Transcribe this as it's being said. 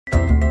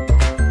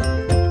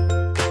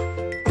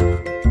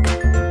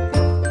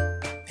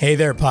Hey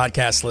there,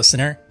 podcast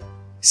listener.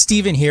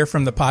 Steven here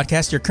from the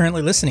podcast you're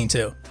currently listening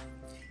to.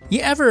 You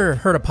ever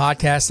heard a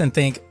podcast and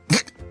think,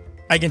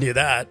 I can do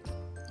that?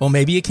 Well,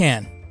 maybe you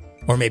can.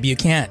 Or maybe you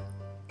can't.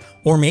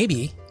 Or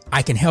maybe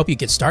I can help you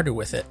get started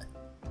with it.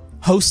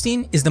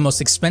 Hosting is the most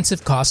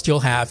expensive cost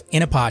you'll have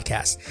in a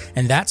podcast,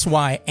 and that's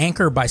why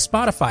Anchor by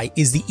Spotify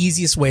is the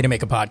easiest way to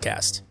make a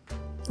podcast.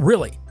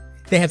 Really,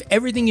 they have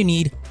everything you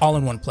need all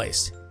in one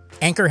place.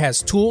 Anchor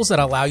has tools that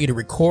allow you to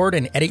record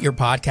and edit your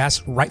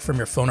podcast right from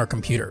your phone or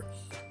computer.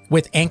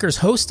 With Anchor's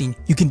hosting,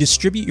 you can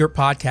distribute your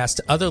podcast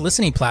to other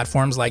listening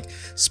platforms like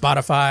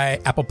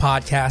Spotify, Apple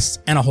Podcasts,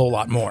 and a whole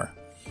lot more.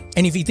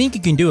 And if you think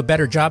you can do a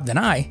better job than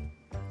I,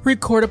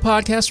 record a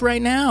podcast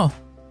right now.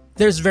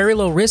 There's very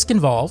low risk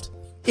involved.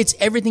 It's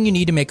everything you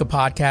need to make a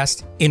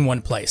podcast in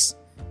one place.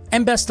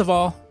 And best of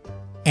all,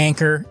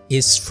 Anchor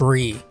is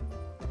free.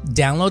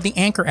 Download the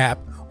Anchor app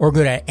or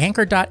go to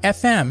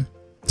anchor.fm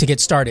to get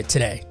started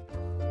today.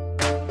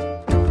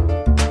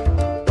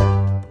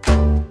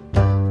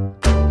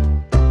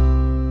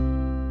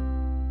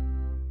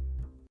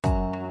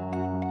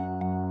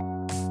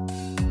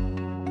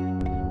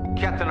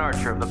 Captain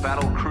Archer of the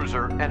battle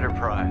cruiser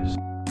Enterprise.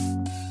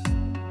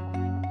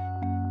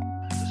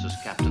 This is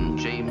Captain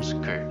James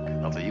Kirk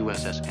of the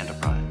USS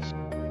Enterprise.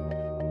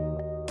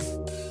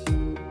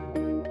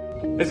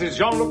 This is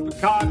Jean-Luc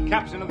Picard,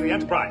 Captain of the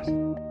Enterprise.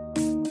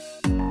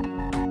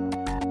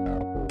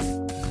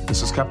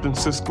 This is Captain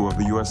Sisko of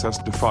the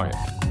USS Defiant.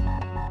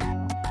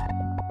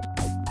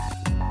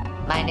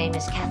 My name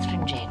is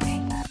Catherine Janeway.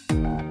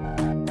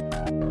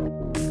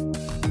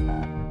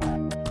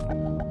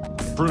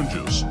 Prune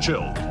juice,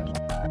 chilled.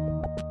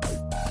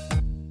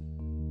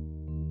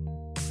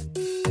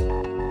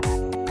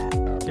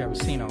 Yeah, I was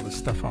seeing all this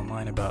stuff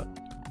online about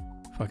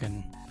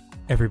fucking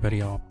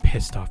everybody all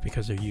pissed off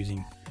because they're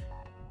using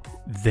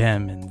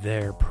them and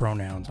their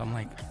pronouns. I'm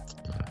like,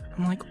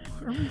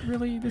 are we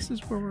really? This is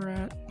where we're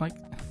at? Like,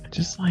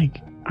 just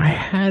like I've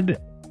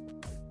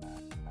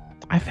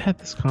had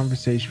this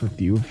conversation with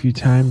you a few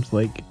times.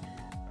 Like,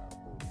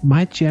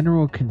 my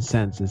general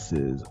consensus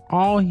is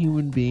all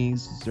human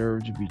beings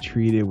deserve to be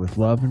treated with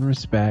love and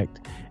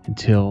respect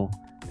until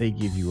they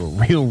give you a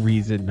real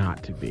reason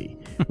not to be,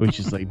 which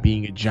is like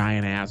being a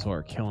giant asshole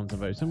or killing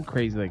somebody, something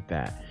crazy like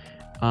that.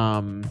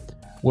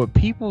 What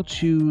people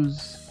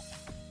choose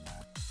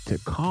to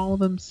call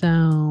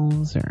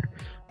themselves or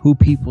who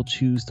people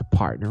choose to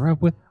partner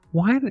up with,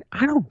 I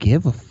don't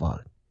give a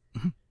fuck.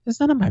 It's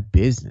none of my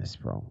business,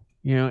 bro.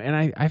 You know,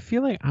 and I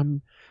feel like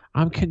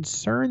I'm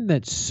concerned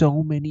that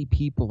so many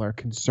people are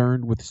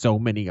concerned with so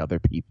many other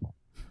people.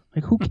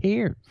 Like, who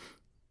cares?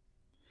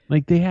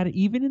 Like, they had,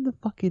 even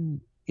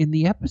in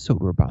the episode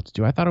we're about to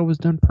do, I thought it was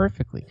done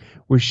perfectly,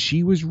 where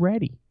she was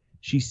ready.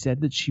 She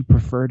said that she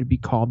preferred to be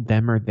called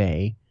them or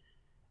they,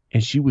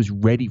 and she was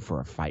ready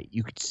for a fight.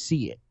 You could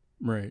see it.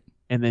 right.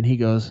 And then he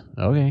goes,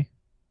 okay.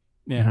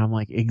 Yeah. And I'm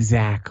like,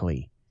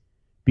 exactly.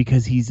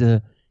 Because he's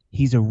a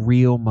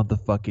real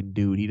motherfucking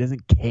dude. He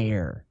doesn't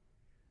care.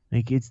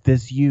 Like, it's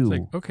this you.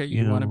 It's like, okay,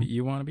 you want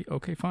to be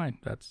okay, fine.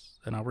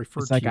 And I'll refer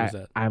to you as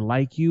that. I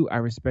like you. I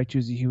respect you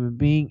as a human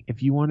being.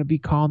 If you want to be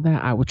called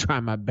that, I will try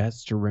my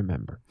best to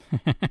remember.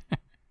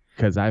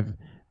 Because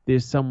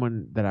there's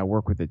someone that I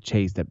work with at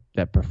Chase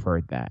that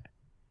preferred that.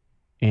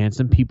 And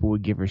some people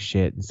would give her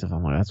shit and stuff.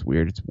 I'm like, that's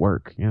weird. It's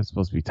work. You're not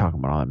supposed to be talking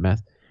about all that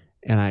mess.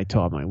 And I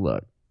told him, like,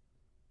 look,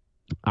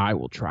 I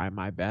will try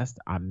my best.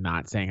 I'm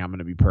not saying I'm going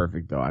to be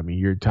perfect, though. I mean,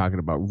 you're talking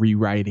about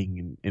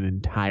rewriting an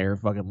entire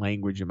fucking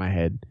language in my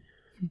head.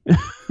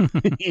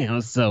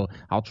 So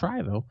I'll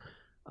try, though.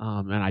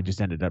 And I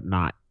just ended up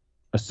not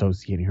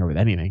associating her with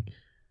anything,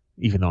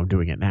 even though I'm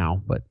doing it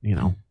now. But,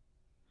 it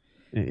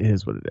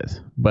is what it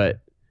is. But,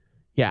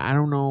 yeah, I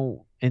don't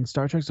know. And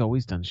Star Trek's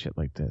always done shit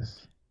like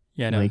this.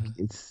 Yeah, no. Like,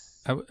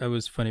 it's... I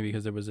was funny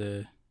because there was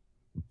a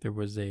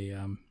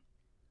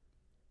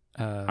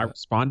I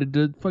responded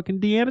to fucking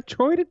Deanna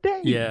Troy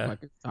today. Yeah.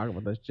 Fucking talking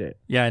about that shit.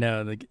 Yeah, I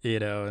know.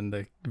 And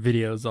the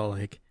video's all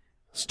like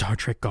Star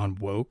Trek gone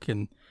woke,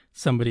 and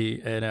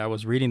I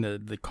was reading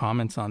the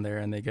comments on there,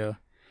 and they go,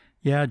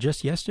 yeah,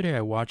 just yesterday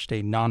I watched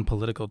a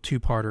non-political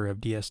two-parter of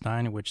DS9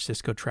 in which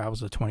Sisko travels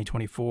to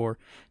 2024,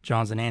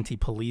 John's an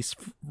anti-police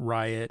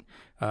riot,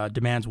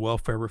 demands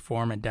welfare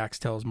reform, and Dax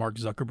tells Mark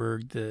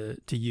Zuckerberg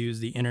to use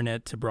the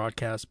internet to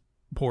broadcast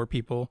poor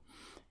people.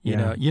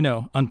 You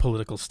know,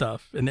 unpolitical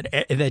stuff. And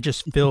that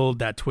just filled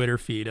that Twitter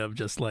feed of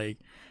just like,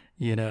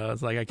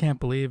 it's like, I can't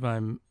believe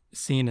I'm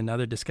seeing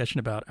another discussion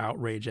about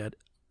outrage at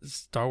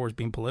Star Wars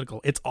being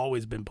political. It's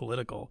always been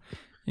political.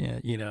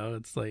 Yeah,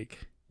 it's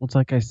like... Well, it's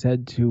like I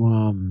said to,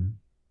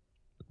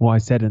 I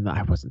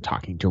wasn't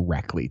talking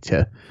directly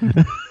to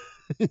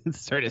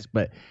Certus,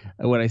 but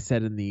what I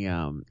said in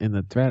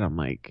the thread, I'm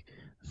like,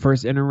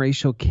 first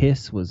interracial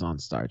kiss was on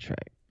Star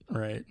Trek.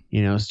 Right.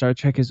 Star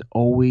Trek is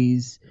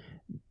always...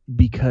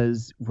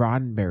 Because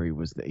Roddenberry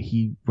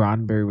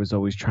was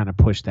always trying to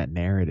push that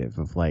narrative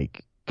of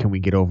like, can we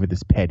get over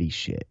this petty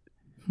shit?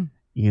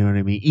 You know what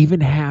I mean?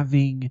 Even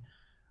having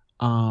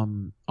a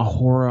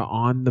horror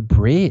on the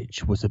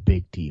bridge was a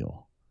big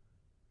deal.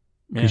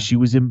 because she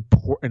was an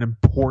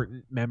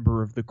important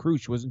member of the crew.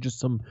 She wasn't just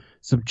some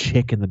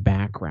chick in the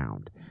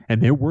background.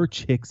 And there were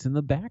chicks in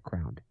the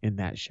background in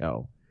that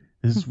show.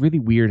 This is really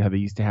weird how they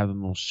used to have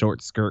them little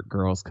short skirt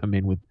girls come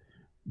in with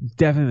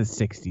definitely the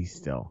 60s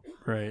still.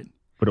 Right.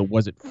 But it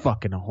wasn't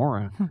fucking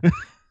Ahura.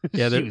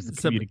 Yeah,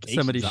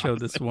 somebody showed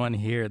this one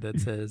here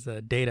that says,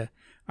 Data,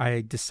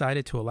 I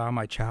decided to allow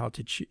my child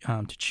to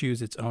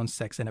choose its own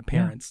sex and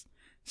appearance. Yeah.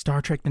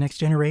 Star Trek The Next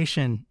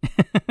Generation.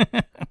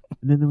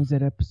 And then there was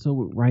that episode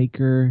with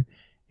Riker,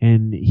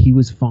 and he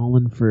was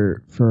falling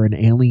for an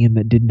alien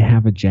that didn't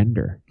have a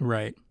gender.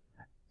 Right.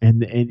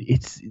 And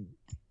it's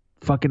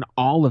fucking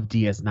all of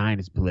DS9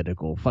 is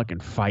political.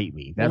 Fucking fight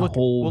me. That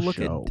whole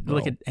show.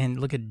 Look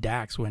at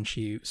Dax when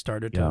she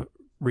started to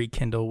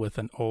rekindle with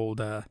an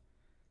old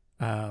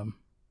what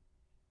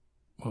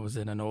was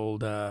it? An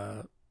old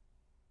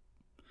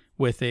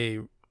with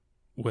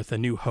a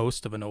new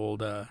host of an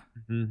old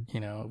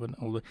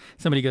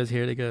somebody goes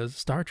here, they goes,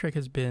 Star Trek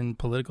has been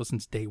political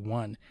since day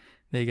one.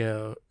 They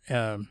go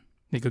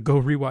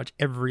go rewatch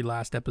every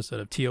last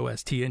episode of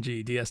TOS,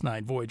 TNG,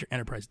 DS9, Voyager,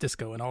 Enterprise,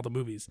 Disco, and all the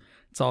movies.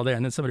 It's all there.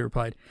 And then somebody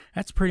replied,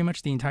 that's pretty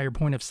much the entire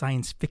point of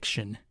science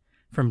fiction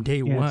from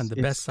day one. The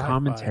best sci-fi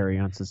commentary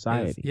on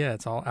society.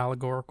 It's all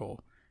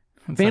allegorical.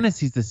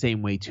 Fantasy's the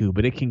same way too,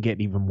 but it can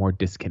get even more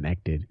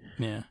disconnected.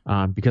 Yeah.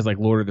 Because like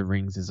Lord of the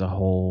Rings is a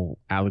whole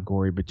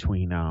allegory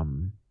between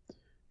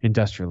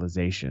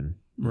industrialization,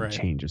 right,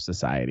 change of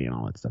society, and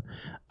all that stuff.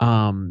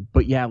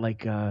 But yeah,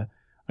 like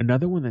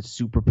another one that's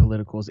super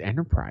political is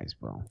Enterprise,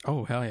 bro.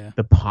 Oh hell yeah!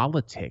 The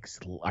politics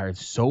are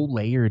so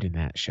layered in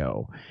that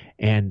show,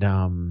 and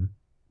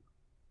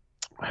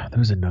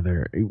there's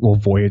another. Well,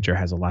 Voyager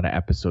has a lot of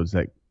episodes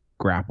that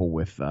grapple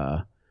with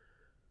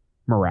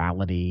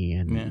morality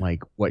and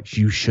like what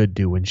you should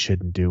do and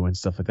shouldn't do and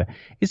stuff like that.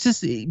 It's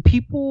just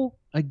people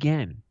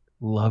again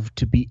love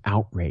to be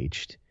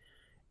outraged,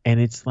 and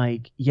it's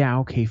like, yeah,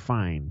 okay,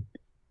 fine,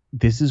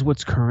 this is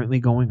what's currently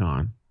going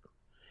on,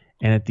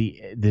 and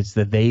it's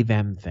the they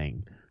them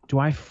thing. Do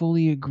I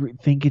fully agree?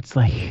 Think it's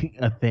like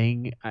a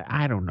thing?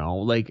 I don't know.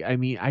 Like, I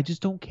mean, I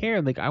just don't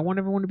care. Like, I want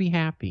everyone to be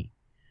happy,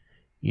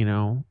 you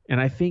know. And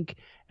I think,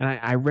 and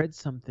I read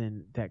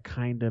something that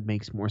kind of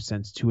makes more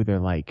sense too. They're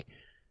like,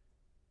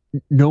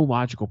 no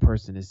logical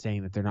person is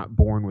saying that they're not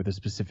born with a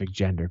specific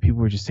gender.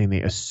 People are just saying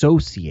they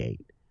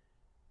associate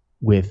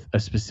with a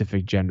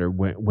specific gender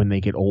when they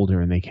get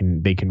older, and they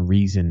can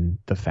reason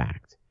the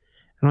fact.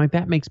 And like,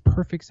 that makes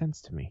perfect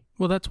sense to me.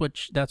 Well, that's what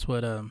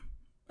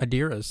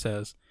Adira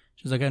says.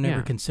 She's like, I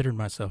never considered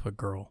myself a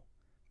girl,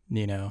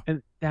 you know.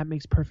 And that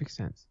makes perfect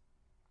sense.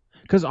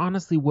 Because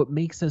honestly, what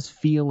makes us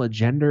feel a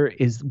gender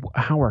is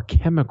how our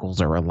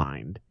chemicals are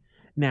aligned.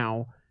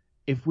 Now,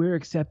 if we're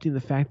accepting the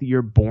fact that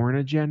you're born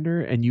a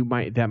gender and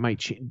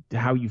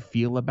how you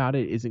feel about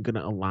it isn't going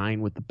to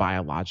align with the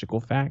biological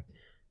fact,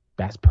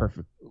 that's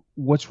perfect.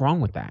 What's wrong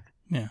with that?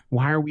 Yeah.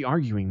 Why are we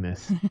arguing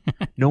this?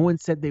 No one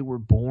said they were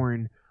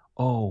born,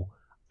 oh,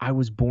 I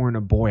was born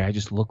a boy, I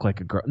just look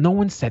like a girl. No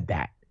one said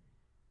that.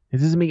 It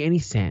doesn't make any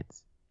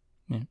sense.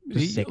 Yeah.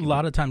 A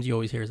lot of times you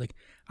always hear is like,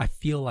 I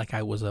feel like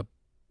I was a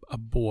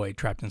boy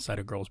trapped inside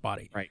a girl's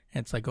body. Right.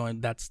 And it's like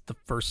that's the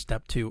first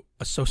step to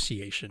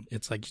association.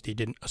 It's like they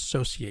didn't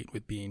associate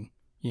with being,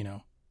 you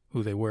know,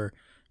 who they were.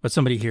 But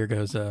somebody here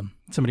goes,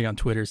 somebody on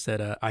Twitter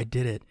said, I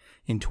did it.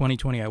 In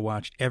 2020, I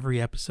watched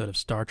every episode of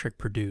Star Trek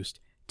produced.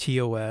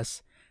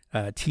 TOS,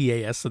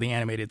 TAS, so the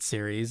animated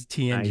series,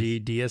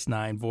 TNG, nice.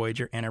 DS9,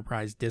 Voyager,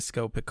 Enterprise,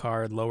 Disco,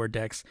 Picard, Lower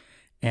Decks,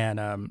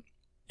 and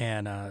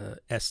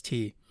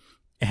ST.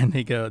 And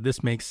they go,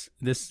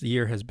 this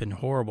year has been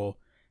horrible,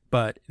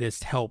 but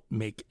this helped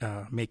make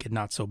it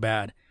not so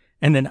bad.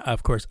 And then,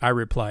 of course, I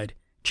replied,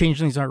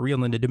 changelings aren't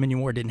real and the Dominion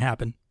War didn't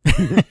happen.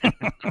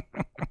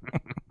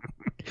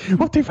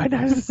 What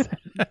 359 is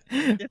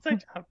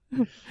inside job.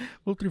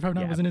 Well,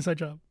 359 was an inside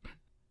job.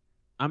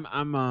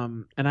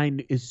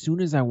 And as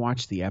soon as I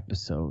watched the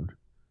episode,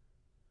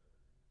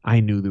 I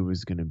knew there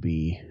was going to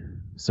be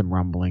some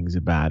rumblings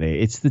about it.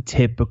 It's the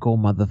typical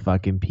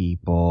motherfucking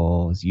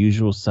people,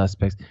 usual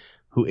suspects,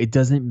 who it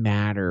doesn't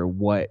matter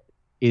what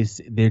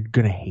is, they're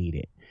going to hate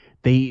it.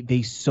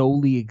 They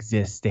solely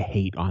exist to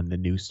hate on the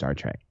new Star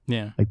Trek.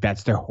 Yeah. Like,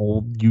 that's their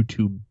whole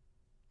YouTube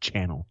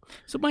channel.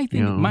 So my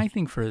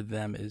thing for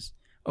them is,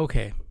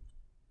 okay,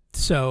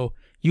 so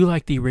you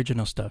like the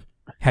original stuff.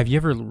 Have you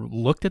ever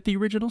looked at the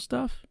original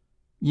stuff?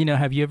 You know,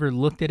 have you ever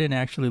looked at it and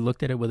actually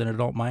looked at it with an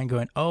adult mind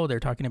going, oh, they're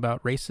talking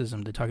about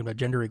racism. They're talking about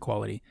gender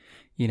equality.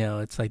 You know,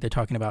 it's like they're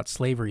talking about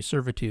slavery,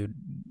 servitude,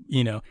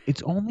 you know.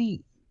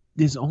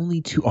 There's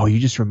only two. Oh, you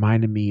just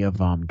reminded me of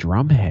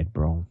Drumhead,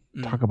 bro.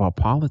 Talk about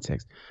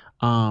politics.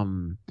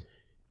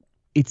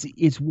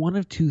 It's one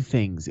of two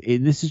things.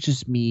 And this is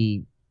just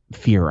me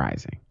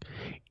theorizing.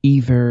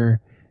 Either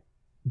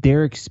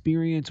their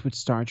experience with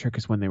Star Trek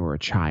is when they were a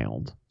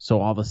child, so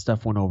all the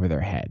stuff went over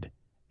their head,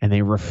 and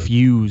they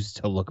refuse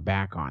to look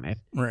back on it,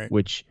 right?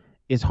 Which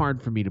is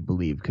hard for me to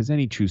believe, because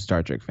any true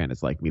Star Trek fan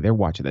is like me. They're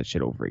watching that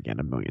shit over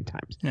again a million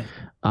times. Yeah.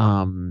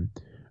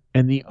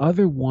 And the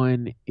other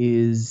one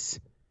is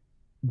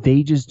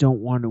they just don't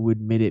want to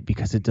admit it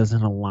because it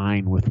doesn't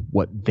align with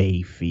what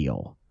they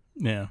feel.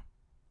 Yeah.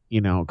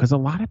 Because a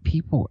lot of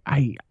people,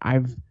 it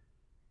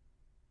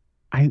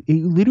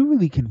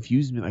literally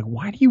confused me. Like,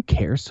 why do you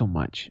care so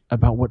much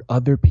about what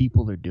other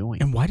people are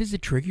doing? And why does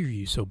it trigger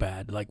you so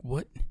bad? Like,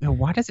 what?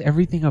 Why does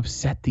everything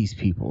upset these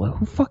people? Like,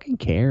 who fucking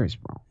cares,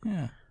 bro?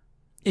 Yeah.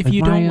 If Like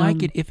you don't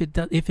like it, if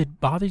it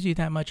bothers you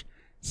that much,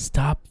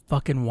 stop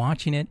fucking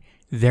watching it.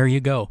 There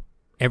you go.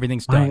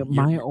 Everything's done.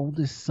 My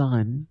oldest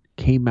son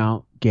came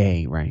out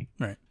gay, right?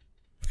 Right.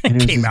 And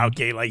Came out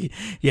gay. Like,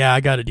 yeah, I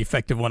got a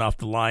defective one off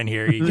the line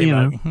here. He came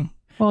out.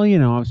 Well,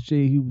 I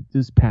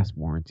was past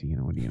warranty.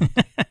 What do you?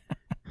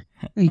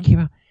 He came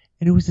out,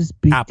 and it was this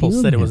big. Apple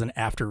deal said to it was him.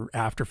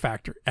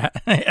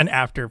 an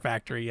after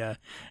factory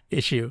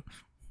issue.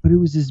 But it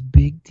was this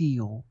big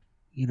deal.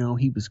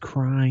 He was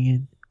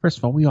crying. First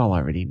of all, we all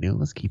already knew.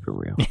 Let's keep it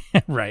real.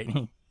 Right.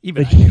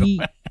 Even But I knew.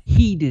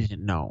 he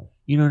didn't know.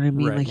 You know what I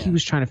mean? Right, He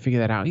was trying to figure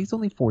that out. He's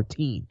only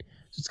 14,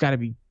 so it's got to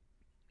be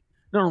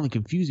not only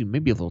confusing,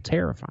 maybe a little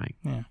terrifying.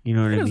 Yeah. You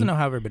know what I He mean? doesn't know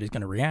how everybody's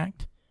going to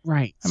react.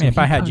 Right. I mean, if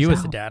I had you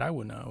as a a dad, I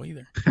wouldn't know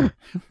either.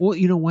 Well,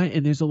 you know what?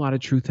 And there's a lot of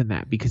truth in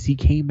that because he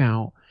came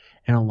out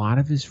and a lot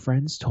of his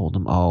friends told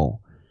him, oh,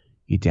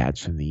 your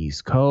dad's from the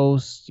East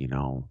Coast.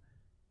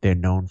 They're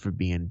known for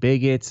being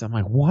bigots. I'm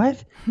like,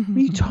 what? What are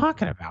you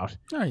talking about?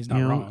 No, he's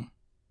not wrong.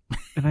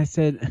 And I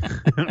said,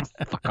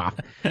 fuck off.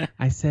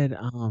 I said,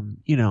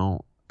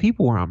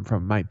 people where I'm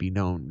from might be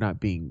known not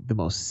being the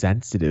most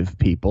sensitive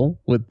people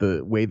with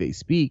the way they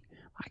speak.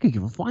 I could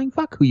give a flying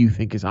fuck who you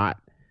think is hot.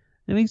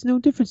 It makes no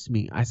difference to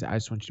me. I said, I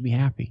just want you to be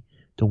happy.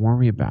 Don't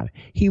worry about it.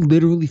 He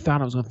literally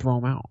thought I was going to throw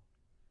him out.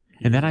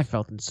 And then I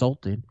felt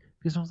insulted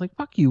because I was like,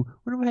 fuck you.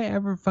 When have I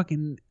ever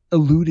fucking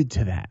alluded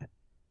to that?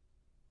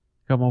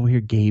 I'm over here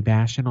gay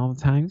bashing all the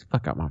time.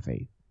 Fuck out my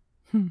face.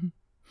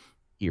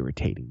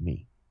 Irritating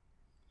me.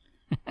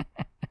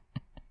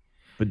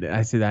 But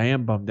I said, I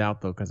am bummed out,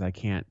 though, because I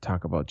can't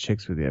talk about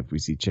chicks with you if we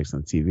see chicks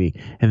on TV.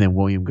 And then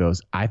William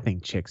goes, I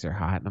think chicks are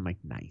hot. And I'm like,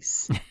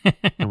 nice.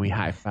 And we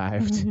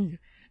high-fived.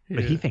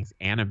 But he thinks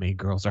anime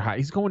girls are hot.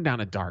 He's going down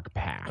a dark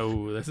path.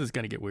 Oh, this is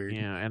going to get weird.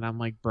 Yeah, and I'm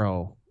like,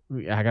 bro,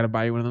 I got to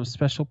buy you one of those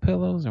special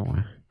pillows or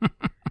what?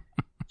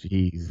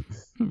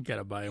 Jesus. You got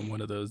to buy him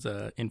one of those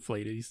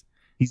inflataties.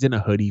 He's in a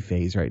hoodie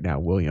phase right now,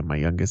 William, my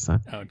youngest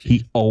son. Oh,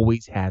 geez. He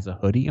always has a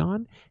hoodie on,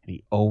 and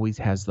he always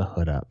has the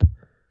hood up.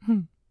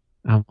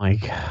 I'm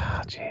like,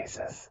 oh,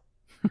 Jesus.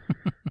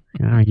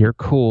 You're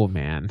cool,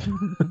 man.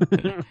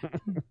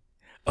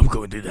 I'm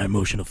going through that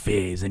emotional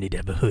phase. I need to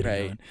have a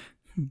hoodie on.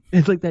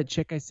 It's like that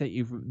chick I sent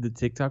you from the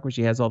TikTok where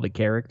she has all the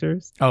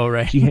characters. Oh,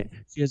 right.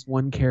 She has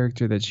one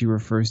character that she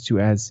refers to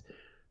as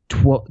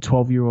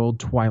 12-year-old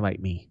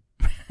Twilight me.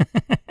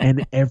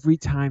 And every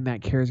time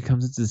that character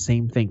comes, it's the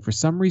same thing. For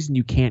some reason,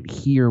 you can't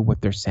hear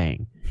what they're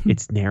saying.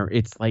 It's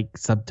like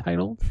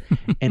subtitled,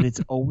 and it's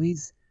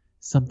always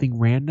something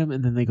random.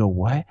 And then they go,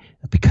 "What?"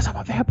 Because I'm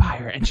a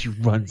vampire, and she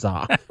runs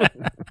off.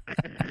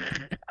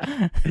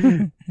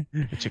 The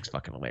chick's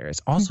fucking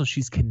hilarious. Also,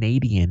 she's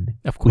Canadian,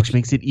 Of course. which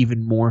makes it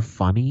even more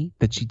funny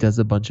that she does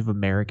a bunch of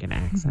American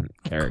accent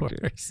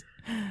characters.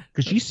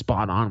 Because she's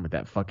spot on with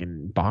that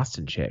fucking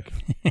Boston chick.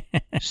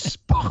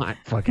 Spot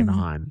fucking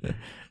on.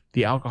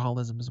 The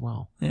alcoholism as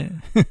well. Yeah.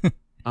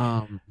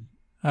 All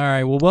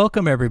right. Well,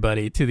 welcome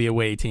everybody to the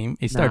Away Team,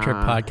 a Star Trek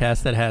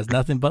podcast that has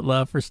nothing but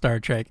love for Star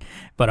Trek,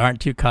 but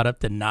aren't too caught up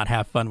to not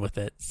have fun with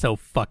it. So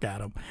fuck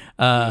Adam.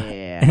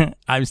 Yeah.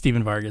 I'm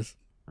Steven Vargas.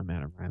 I'm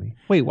Adam Riley.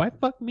 Wait, why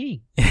fuck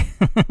me?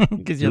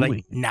 Because you're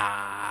like,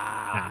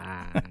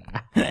 nah.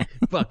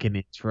 Fucking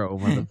intro,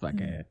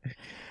 motherfucker.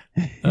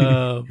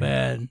 Oh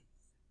man.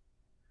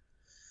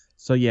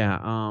 So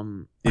yeah,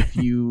 if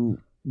you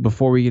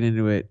before we get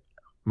into it,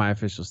 my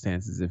official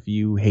stance is if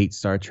you hate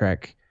Star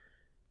Trek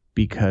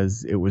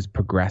because it was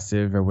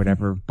progressive or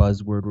whatever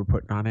buzzword we're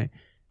putting on it,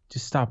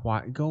 just stop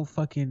watching. Go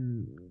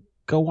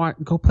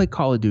play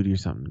Call of Duty or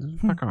something.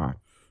 Fuck off.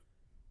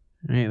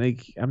 Right?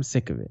 Like, I'm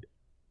sick of it.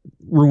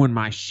 Ruin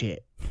my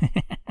shit.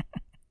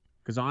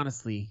 Because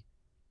honestly,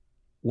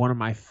 one of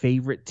my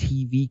favorite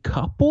TV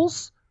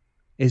couples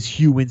is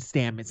Hugh and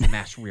Stamets, and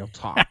that's real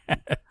talk.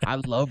 I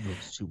love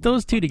those two.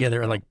 Those two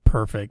together are like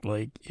perfect.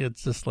 Like,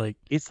 it's just like,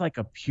 it's like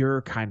a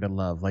pure kind of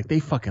love. Like,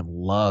 they fucking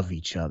love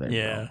each other.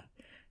 yeah. Bro.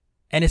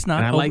 And it's not.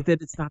 And I like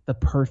that it's not the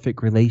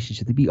perfect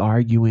relationship. They be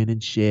arguing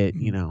and shit,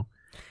 you know.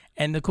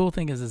 And the cool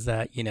thing is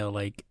that, you know,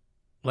 like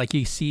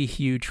you see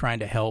Hugh trying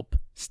to help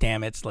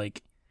Stamets,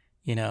 like,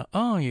 you know,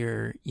 oh,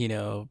 you're, you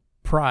know,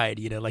 pride,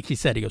 you know, like he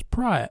said, he goes,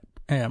 pride,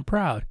 hey, I'm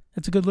proud.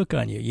 That's a good look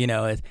on you, you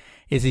know,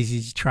 is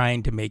he's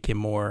trying to make him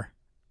more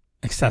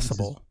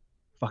accessible.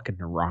 Fucking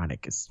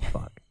neurotic as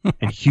fuck.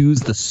 And Hugh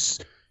is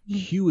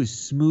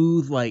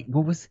smooth. Like,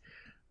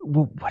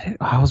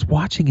 I was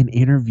watching an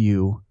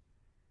interview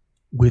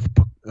with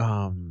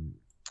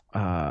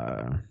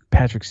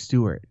Patrick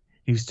Stewart.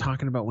 He was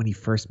talking about when he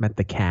first met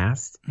the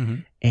cast,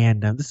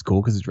 and this is cool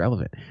because it's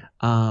relevant.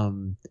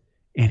 And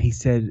he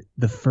said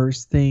the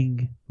first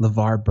thing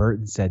LeVar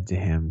Burton said to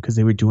him, because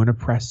they were doing a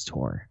press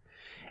tour,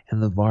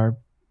 and LeVar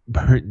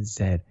Burton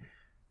said,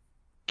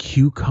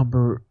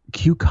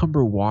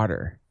 cucumber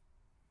water.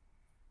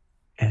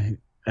 And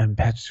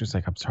Patrick's just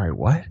like, I'm sorry,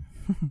 what?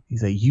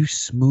 He's like, you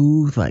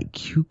smooth like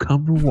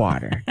cucumber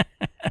water.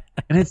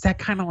 And it's that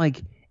kind of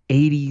like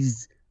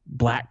 80s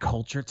black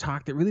culture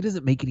talk that really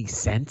doesn't make any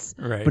sense,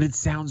 right? But it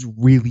sounds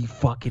really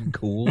fucking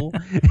cool.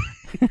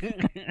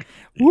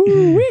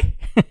 Woo-wee.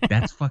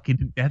 That's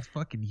fucking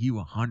you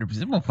 100%.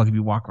 Motherfucker be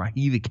walking around,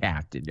 he the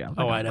captain. Like,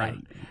 I know. Right.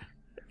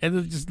 And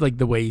it's just like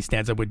the way he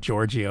stands up with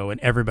Giorgio and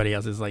everybody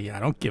else is like, I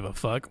don't give a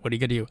fuck. What are you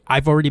gonna do?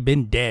 I've already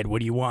been dead. What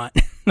do you want?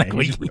 Like,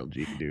 he's real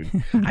G, dude.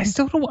 I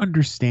still don't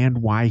understand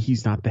why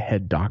he's not the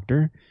head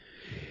doctor.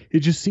 It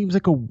just seems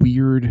like a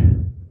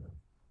weird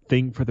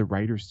thing for the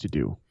writers to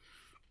do.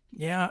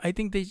 Yeah, I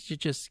think they should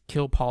just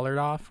kill Pollard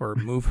off or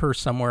move her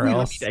somewhere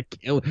else.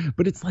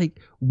 But it's like,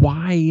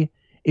 why?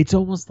 It's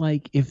almost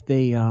like if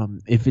they,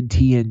 if in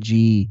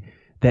TNG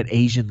that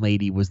Asian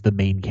lady was the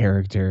main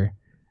character,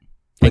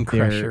 and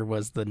Crusher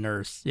was the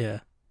nurse.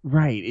 Yeah,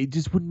 right. It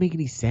just wouldn't make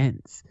any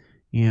sense.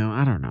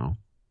 I don't know.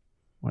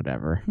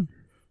 Whatever.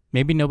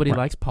 Maybe nobody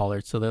likes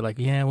Pollard, so they're like,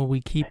 yeah, well, we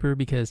keep her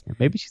because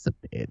maybe she's a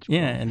bitch.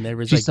 Yeah, and there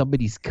was she's like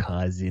somebody's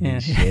cousin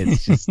and shit.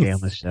 It's just stay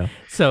on the show.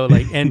 So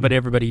like, but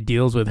everybody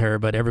deals with her,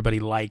 but everybody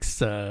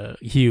likes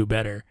Hugh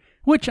better.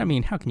 Which, I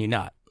mean, how can you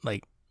not?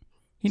 Like,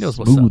 he knows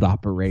what's up. Smooth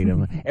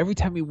operator. Every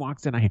time he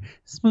walks in, I hear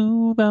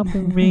smooth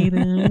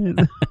operator.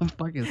 I'm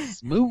fucking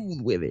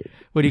smooth with it.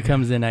 When he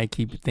comes in, I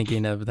keep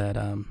thinking of that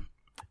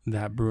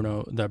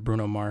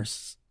Bruno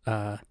Mars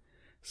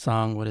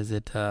song. What is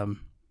it? Oh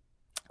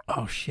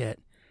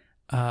shit.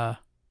 Something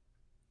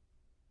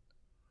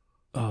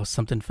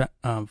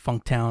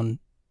Funktown.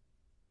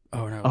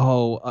 Oh no.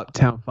 Oh,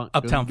 Uptown Funk.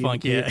 Uptown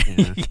Funk. Yeah.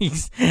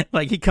 He's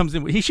like, he comes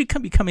in. He should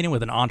be coming in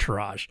with an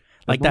entourage.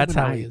 Like, that's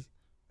how he is.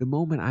 The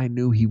moment I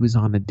knew he was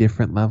on a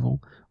different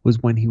level was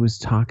when he was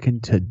talking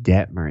to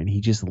Detmer and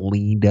he just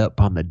leaned up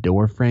on the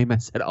door frame. I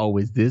said, "Oh,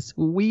 is this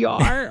who we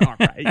are?" All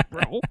right,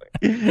 bro.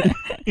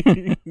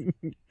 I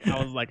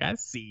was like, "I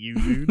see you,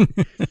 dude."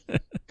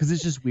 Because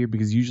it's just weird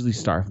because usually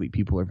Starfleet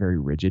people are very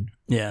rigid.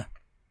 Yeah.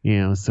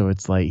 So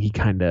it's like he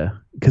kind of,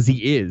 because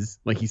he is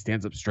like, he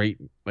stands up straight,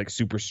 like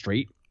super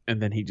straight,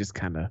 and then he just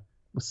kind of,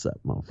 "What's up,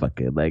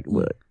 motherfucker?" Like,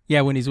 what? Yeah,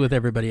 when he's with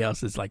everybody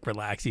else, it's like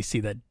relaxed. You see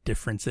that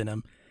difference in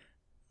him.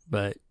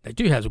 But that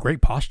dude has a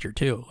great posture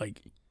too. Like,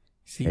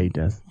 yeah, he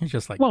does. He's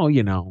just like, well,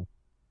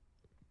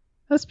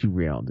 let's be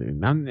real,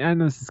 dude. I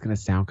know this is gonna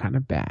sound kind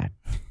of bad.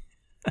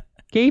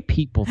 Gay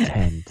people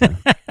tend to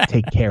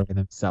take care of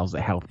themselves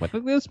at health. But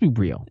let's be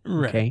real, okay?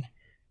 Right.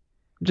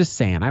 I'm just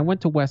saying. I went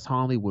to West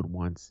Hollywood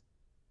once,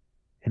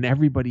 and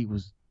everybody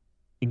was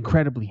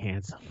incredibly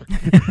handsome.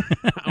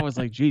 I was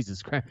like,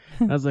 Jesus Christ.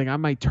 I was like, I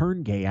might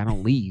turn gay. I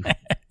don't leave.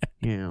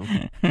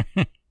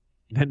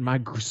 Then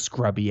my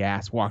scrubby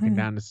ass walking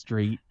down the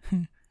street.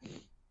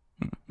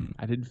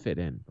 I didn't fit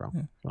in, bro.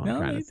 That's all I'm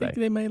trying to say.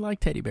 They may like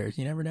teddy bears.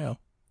 You never know.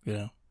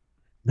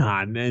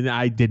 Nah,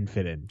 I didn't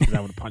fit in because I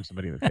would have punched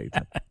somebody in the face.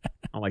 I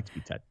don't like to be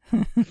touched.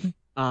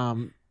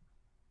 Then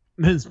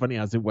it's funny.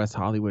 I was in West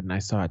Hollywood and I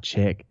saw a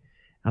chick.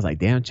 I was like,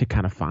 damn, chick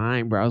kind of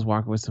fine, bro. I was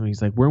walking with somebody.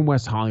 He's like, we're in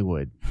West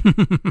Hollywood.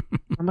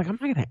 I'm like, I'm not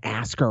going to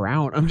ask her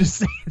out. I'm just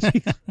saying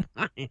she's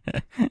fine.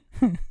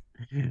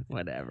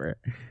 Whatever.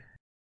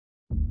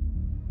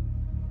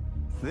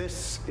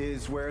 This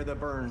is where the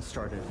burn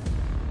started.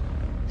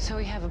 So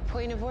we have a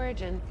point of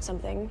origin.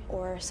 Something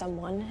or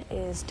someone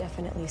is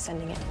definitely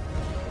sending it.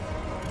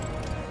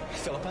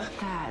 Philippa?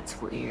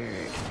 That's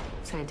weird,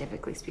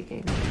 scientifically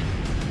speaking.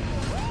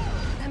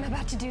 I'm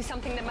about to do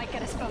something that might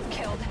get us both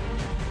killed.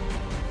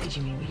 Did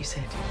you mean what you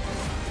said?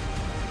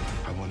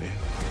 I want in.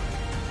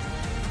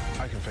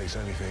 I can face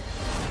anything.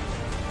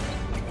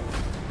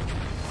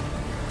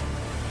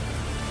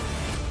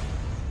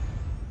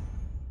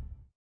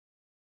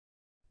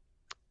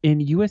 In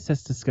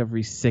USS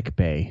Discovery's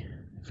sickbay,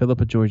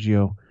 Philippa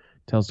Georgiou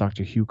tells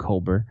Dr. Hugh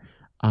Culber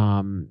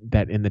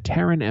that in the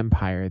Terran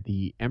Empire,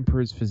 the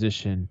Emperor's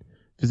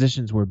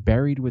physicians were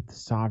buried with the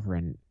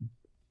Sovereign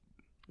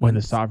when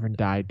the Sovereign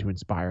died to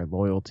inspire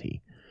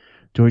loyalty.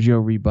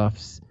 Georgiou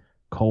rebuffs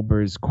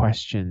Culber's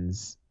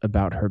questions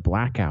about her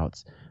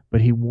blackouts, but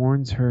he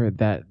warns her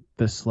that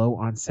the slow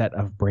onset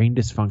of brain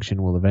dysfunction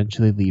will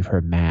eventually leave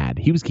her mad.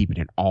 He was keeping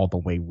it all the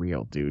way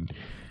real, dude.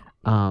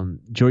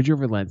 Georgiou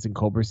relents and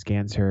Culber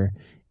scans her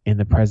in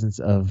the presence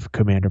of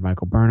Commander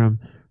Michael Burnham.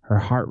 Her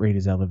heart rate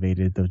is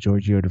elevated, though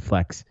Georgiou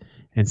deflects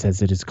and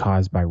says it is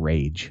caused by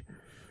rage.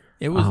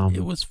 It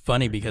was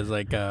funny because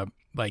like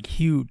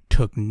Hugh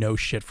took no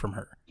shit from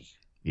her.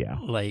 Yeah.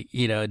 Like,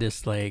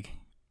 just like,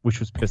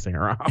 which was pissing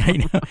her off. I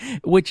know.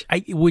 Which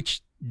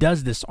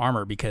does disarm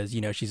her because,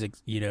 she's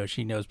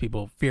she knows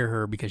people fear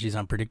her because she's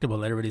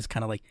unpredictable. Everybody's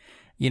kind of like,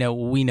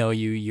 we know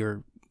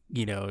you're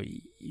a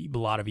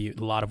lot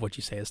of what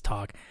you say is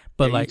talk,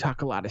 but Yeah, like you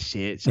talk a lot of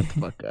shit. Shut the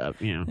fuck up.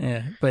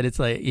 yeah, but it's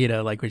like,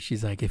 like when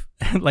she's like, if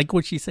like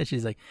what she said,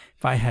 she's like,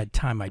 if I had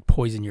time, I'd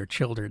poison your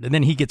children. And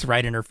then he gets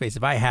right in her face.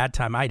 If I had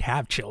time, I'd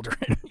have children.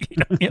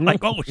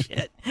 Like, oh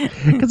shit.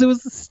 Because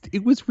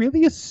it was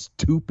really a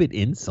stupid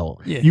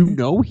insult. Yeah.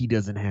 He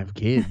doesn't have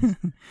kids.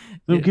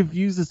 I'm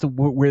confused as to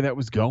where that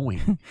was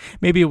going.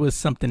 Maybe it was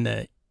something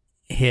that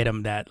hit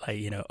him that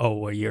like, oh,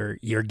 well,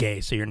 you're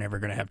gay, so you're never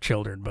going to have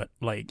children. But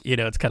like,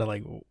 it's kind of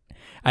like,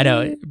 I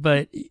know,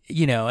 but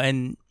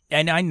and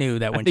I knew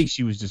that when I think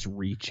she was just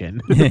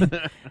reaching.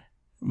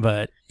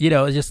 But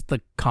it's just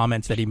the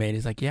comments that he made.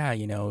 He's like, yeah,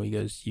 he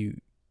goes,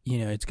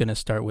 it's gonna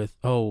start with,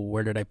 oh,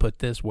 where did I put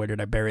this? Where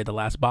did I bury the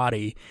last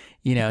body?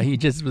 He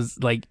just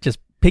was like just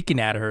picking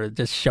at her,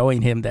 just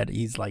showing him that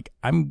he's like,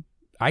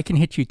 I can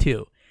hit you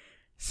too.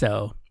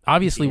 So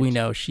obviously we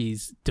know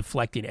she's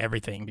deflecting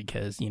everything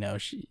because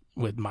she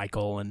with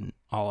Michael and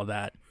all of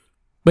that.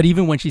 But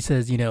even when she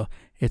says,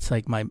 it's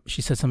like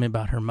she said something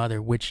about her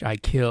mother, which I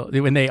killed.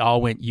 When they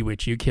all went,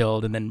 which you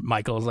killed, and then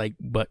Michael's like,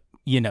 but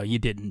you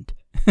didn't.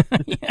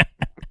 Yeah.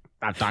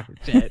 Stop talking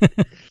shit.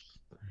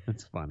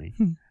 That's funny.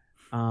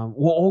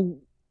 Well,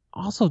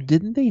 also,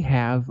 didn't they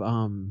have?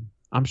 I'm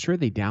sure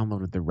they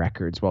downloaded the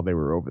records while they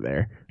were over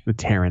there, the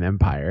Terran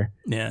Empire.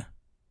 Yeah.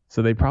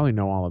 So they probably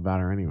know all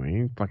about her anyway.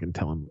 You fucking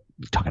tell them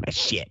you're talking that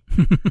shit.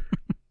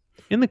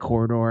 In the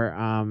corridor,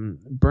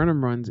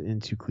 Burnham runs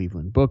into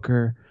Cleveland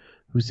Booker,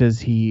 who says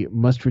he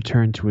must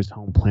return to his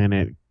home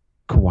planet,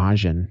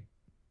 Kawajan.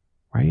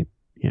 Right?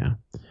 Yeah.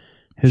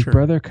 His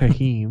brother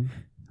Kahim,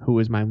 who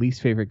is my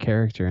least favorite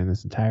character in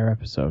this entire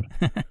episode,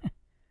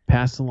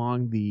 passed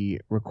along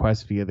the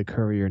request via the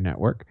courier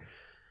network.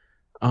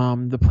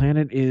 The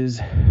planet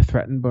is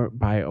threatened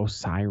by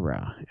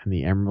Osira and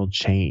the Emerald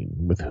Chain,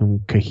 with whom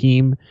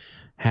Kahim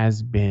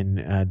has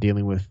been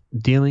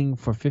dealing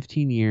for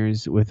 15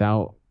 years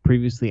without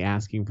previously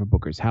asking for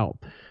Booker's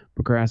help.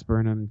 Booker asks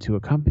Burnham to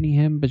accompany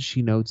him, but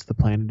she notes the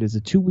planet is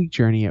a 2-week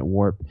journey at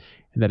warp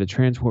and that a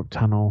transwarp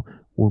tunnel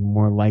would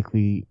more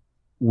likely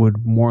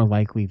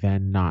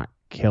than not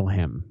kill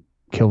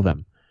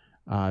them.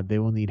 They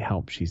will need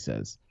help, she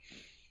says.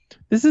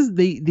 This is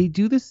they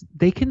do this.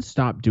 They can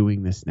stop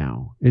doing this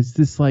now. It's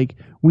this like,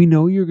 we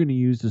know you're going to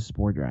use the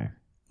spore drive.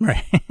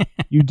 Right.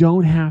 You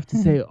don't have to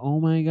say, oh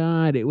my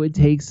God, it would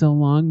take so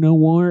long, no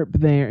warp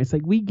there. It's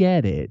like, we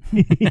get it.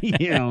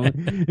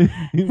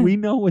 We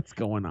know what's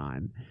going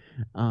on.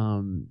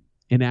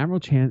 In Admiral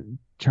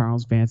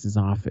Charles Vance's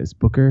office,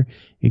 Booker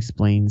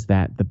explains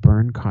that the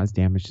burn caused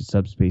damage to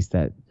subspace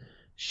that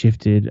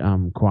shifted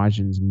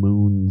Quajan's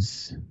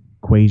moon's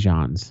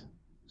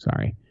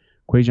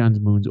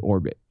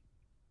orbit,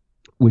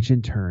 which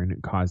in turn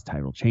caused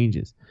tidal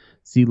changes.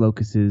 Sea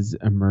locusts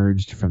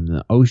emerged from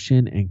the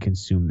ocean and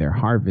consumed their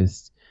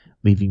harvest,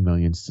 leaving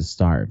millions to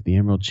starve. The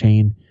Emerald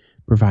Chain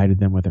provided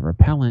them with a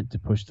repellent to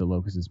push the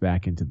locusts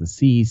back into the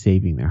sea,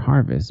 saving their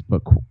harvest.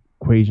 But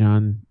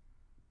Quajan,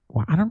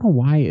 well, I don't know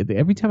why.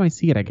 Every time I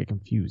see it, I get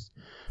confused.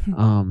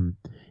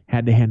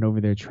 Had to hand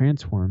over their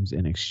transforms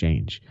in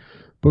exchange.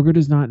 Booker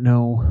does not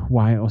know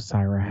why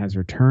Osira has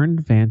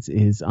returned. Vance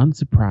is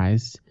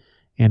unsurprised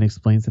and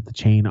explains that the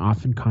chain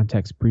often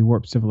contacts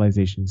pre-warp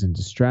civilizations in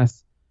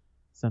distress,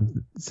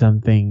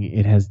 something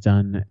it has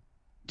done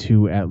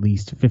to at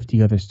least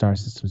 50 other star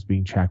systems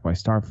being tracked by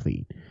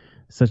Starfleet.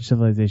 Such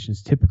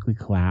civilizations typically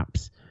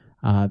collapse.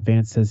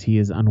 Vance says he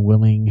is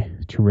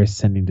unwilling to risk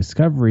sending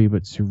Discovery,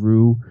 but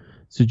Saru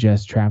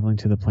suggests traveling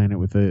to the planet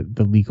with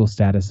the legal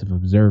status of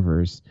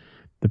observers.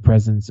 The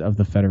presence of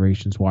the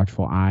Federation's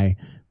watchful eye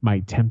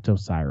might tempt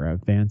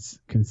Osira. Vance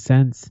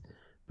consents,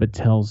 but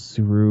tells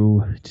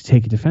Saru to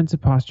take a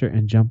defensive posture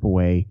and jump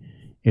away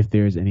if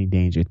there is any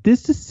danger.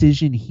 This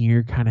decision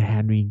here kind of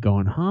had me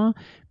going, huh?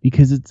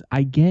 Because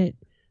I get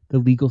the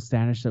legal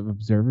status of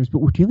observers, but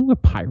we're dealing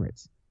with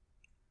pirates.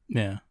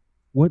 Yeah.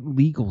 What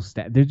legal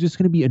stat? They're just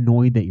going to be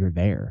annoyed that you're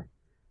there,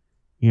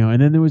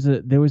 And then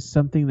there was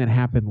something that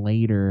happened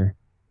later.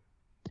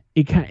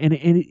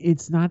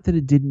 It's not that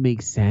it didn't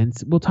make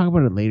sense. We'll talk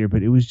about it later,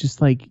 but it was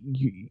just like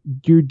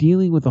you're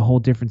dealing with a whole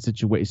different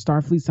situation.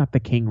 Starfleet's not the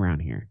king around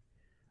here.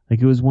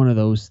 Like, it was one of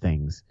those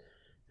things.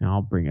 And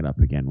I'll bring it up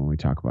again when we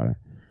talk about it.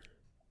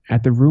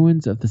 At the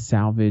ruins of the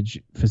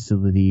salvage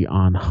facility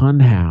on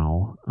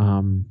Hunhao,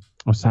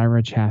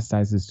 Osira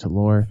chastises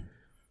Talor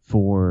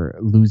for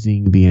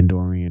losing the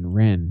Andorian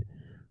Rin,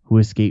 who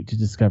escaped to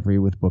Discovery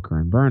with Booker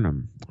and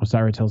Burnham.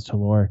 Osira tells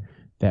Talor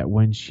that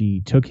when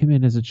she took him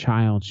in as a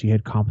child, she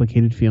had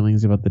complicated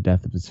feelings about the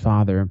death of his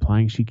father,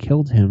 implying she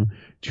killed him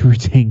to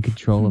retain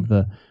control of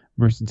the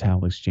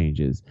mercantile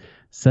exchanges.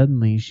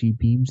 Suddenly, she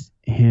beams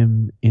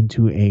him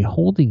into a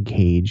holding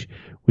cage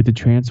with a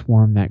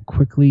transform that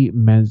quickly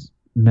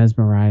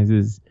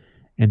mesmerizes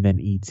and then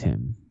eats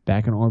him.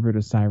 Back in orbit,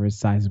 Osira's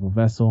sizable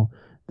vessel,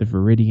 the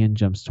Viridian,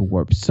 jumps to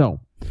warp. So,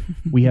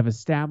 we have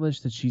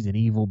established that she's an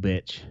evil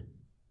bitch.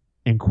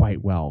 and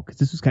quite well, because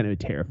this was kind of a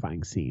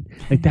terrifying scene.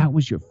 Like, that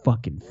was your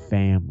fucking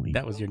family.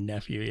 That was your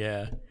nephew,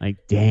 yeah. Like,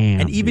 damn.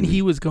 And even dude.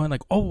 he was going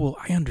like, oh, well,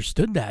 I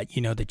understood that,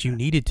 you know, that you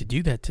needed to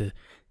do that to,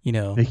 you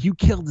know. Like, you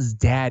killed his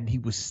dad and he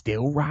was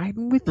still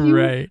riding with you?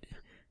 Right.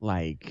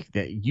 Like,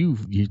 that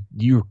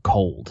you're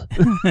cold.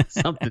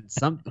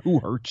 something, who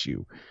hurt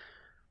you?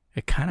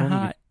 It kind of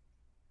hot.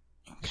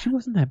 She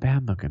wasn't that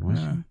bad looking, was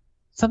she?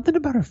 Something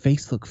about her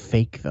face looked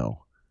fake,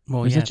 though.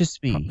 Well, is it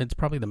just me? It's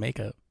probably the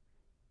makeup.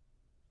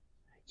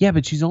 Yeah,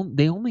 but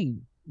they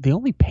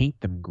only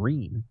paint them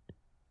green.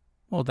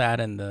 Well, that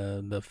and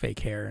the fake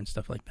hair and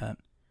stuff like that.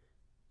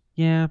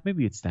 Yeah,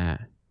 maybe it's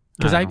that.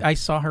 Because I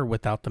saw her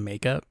without the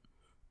makeup,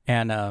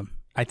 and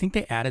I think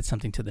they added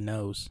something to the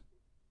nose.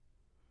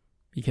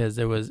 Because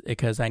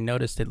I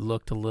noticed it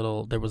looked a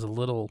little. There was a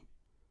little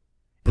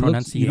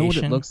pronunciation. You know what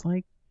it looks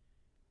like?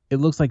 It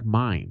looks like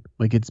mine.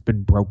 Like it's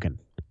been broken.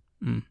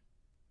 Mm.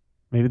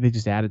 Maybe they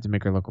just added to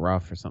make her look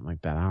rough or something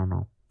like that. I don't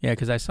know. Yeah,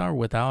 because I saw her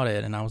without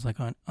it, and I was like,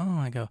 and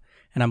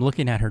I'm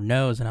looking at her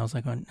nose, and I was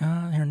like,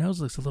 her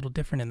nose looks a little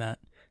different in that.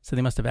 So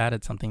they must have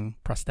added something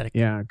prosthetic.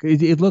 Yeah,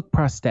 it looked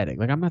prosthetic.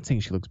 Like, I'm not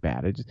saying she looks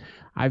bad.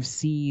 I've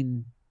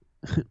seen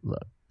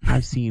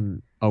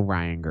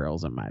Orion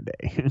girls in my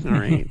day, all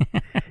right?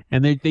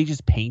 And they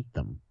just paint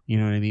them, you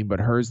know what I mean? But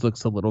hers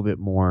looks a little bit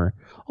more,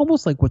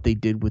 almost like what they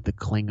did with the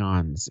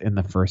Klingons in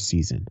the first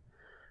season.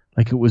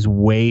 Like, it was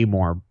way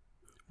more.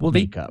 Well,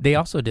 they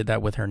also did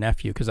that with her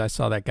nephew, because I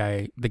saw that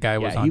guy. The guy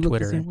was on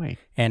Twitter, the same way.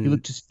 And he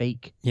looked just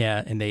fake.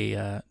 Yeah, and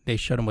they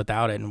showed him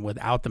without it, and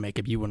without the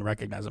makeup, you wouldn't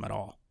recognize him at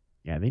all.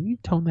 Yeah, they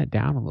need to tone that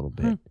down a little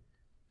bit.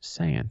 Just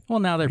saying.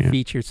 Well, now they're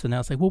featured, so now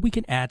it's like, well, we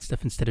can add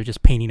stuff instead of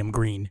just painting them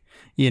green.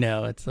 You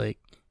know, it's like.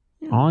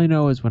 All I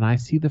know is when I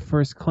see the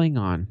first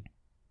Klingon,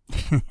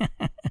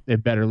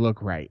 it better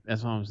look right.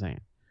 That's all I'm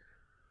saying.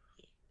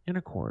 In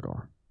a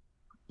corridor,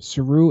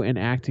 Saru and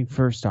acting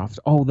first off.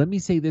 Oh, let me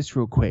say this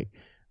real quick.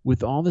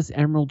 With all this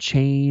emerald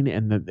chain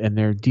and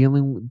they're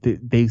dealing,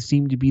 they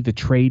seem to be the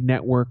trade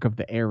network of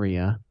the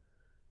area.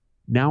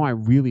 Now I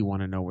really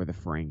want to know where the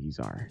Ferengis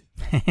are.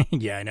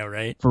 Yeah, I know,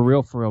 right? For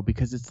real,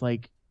 because it's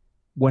like,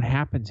 what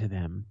happened to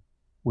them?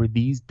 Were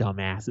these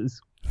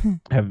dumbasses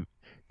have?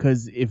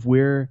 Because if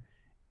we're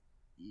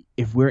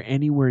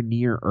anywhere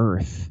near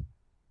Earth,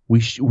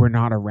 we're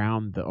not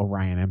around the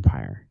Orion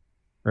Empire,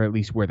 or at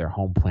least where their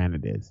home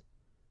planet is.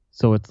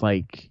 So it's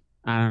like,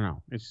 I don't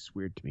know. It's just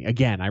weird to me.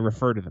 Again, I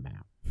refer to the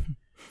map,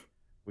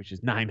 which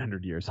is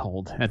 900 years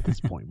old at this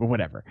point, but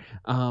whatever.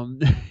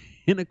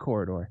 In a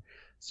corridor,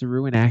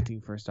 Saru and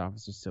acting first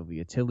officer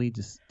Sylvia Tilly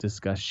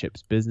discuss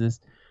ship's business.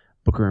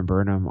 Booker and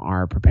Burnham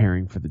are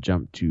preparing for the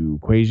jump to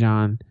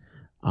Quajon.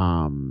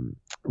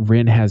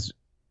 Rin has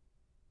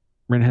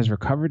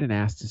recovered and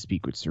asked to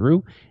speak with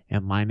Saru,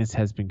 and Linus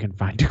has been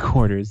confined to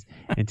quarters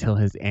until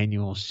his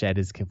annual shed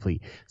is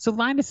complete. So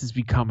Linus is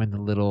becoming the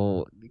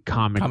little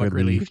comic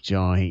relief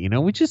joint, you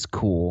know, which is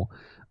cool.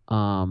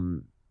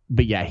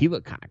 But yeah, he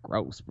looked kind of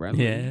gross, bro.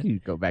 Yeah. You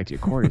go back to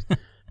your quarters.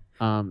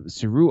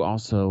 Saru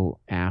also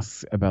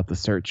asks about the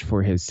search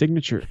for his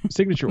signature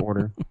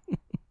order,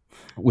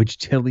 which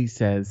Tilly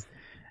says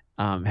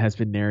has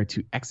been narrowed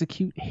to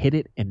execute, hit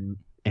it, and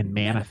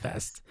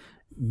manifest.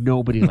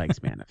 Nobody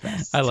likes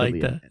manifest. I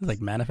like that. It's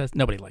like manifest.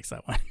 Nobody likes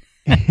that one.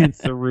 And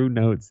Saru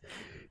notes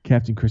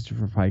Captain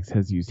Christopher Pikes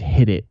has used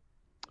hit it,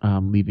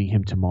 leaving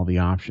him to mull the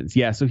options.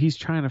 Yeah, so he's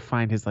trying to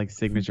find his like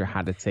signature,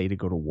 how to say to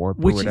go to warp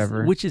or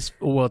whatever. Which is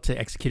to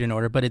execute an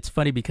order, but it's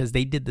funny because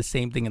they did the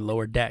same thing in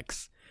Lower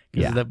Decks.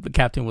 Because the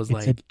captain was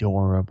it's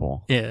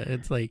adorable. Yeah,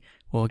 it's like,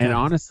 well, and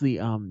honestly,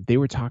 they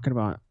were talking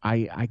about.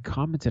 I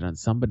commented on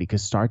somebody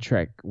because Star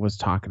Trek was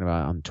talking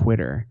about on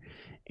Twitter,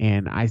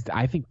 and I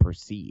think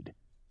proceed.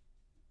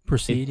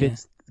 It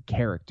fits the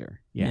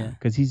character, yeah,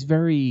 because he's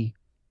very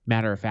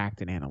matter of fact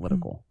and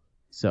analytical.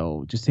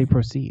 So just say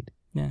proceed,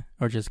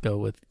 or just go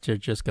with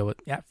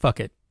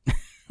fuck it,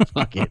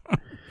 fuck it.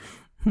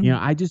 You know,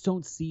 I just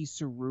don't see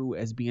Saru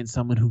as being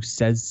someone who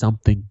says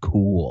something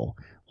cool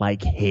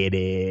like hit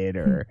it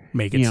or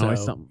make it so. Or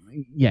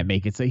something. Yeah,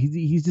 make it so.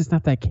 He's just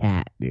not that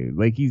cat, dude.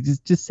 Like he's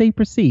just say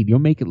proceed. You'll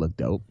make it look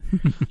dope.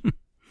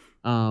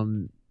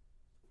 In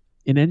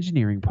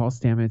engineering, Paul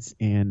Stamets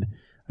and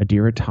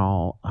Adira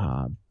Tal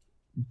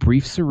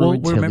brief Saru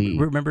and Tilly.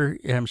 Remember,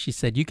 she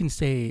said, you can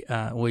say,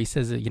 he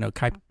says,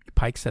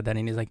 Pike said that,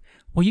 and he's like,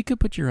 well, you could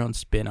put your own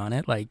spin on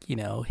it, like,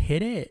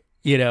 hit it,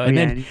 and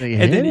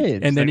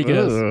then he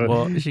goes,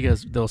 well, she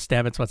goes, though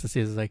Stamets wants to see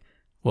is like,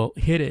 well,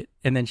 hit it,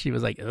 and then she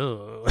was like,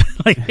 oh,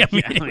 like,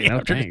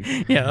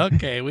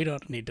 okay, we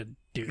don't need to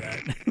do that.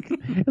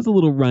 It's a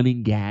little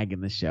running gag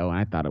in the show, and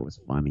I thought it was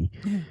funny.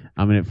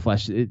 I mean,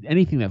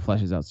 anything that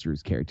fleshes out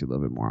Saru's character a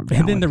little bit more. I'm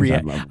down and then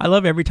with, I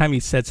love every time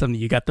he said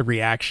something, you got the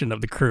reaction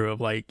of the crew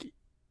of like,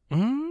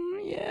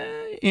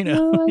 okay.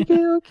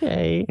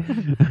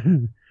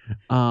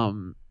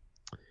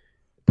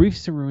 Brief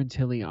Saru and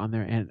Tilly on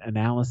their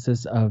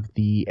analysis of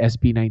the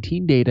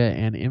SB-19 data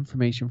and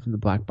information from the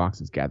black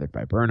boxes gathered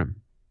by Burnham.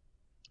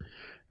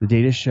 The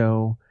data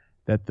show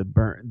that the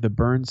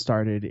burn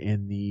started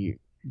in the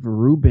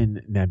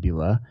Verubin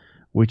Nebula,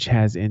 which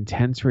has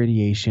intense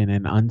radiation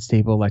and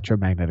unstable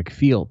electromagnetic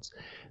fields.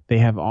 They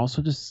have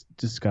also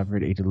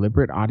discovered a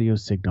deliberate audio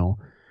signal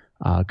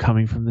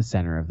coming from the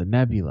center of the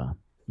nebula.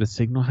 The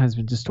signal has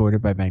been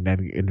distorted by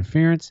magnetic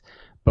interference,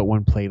 but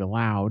when played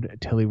aloud,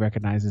 Tilly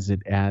recognizes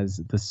it as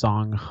the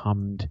song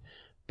hummed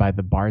by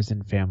the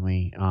Barzin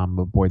family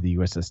aboard the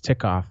USS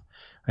Tikoff.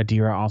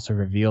 Adira also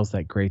reveals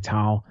that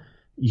Graytal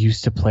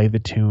used to play the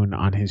tune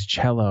on his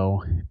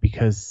cello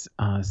because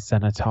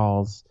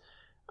Senatal's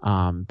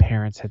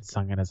parents had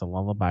sung it as a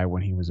lullaby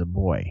when he was a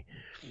boy.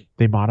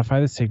 They modify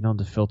the signal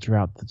to filter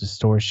out the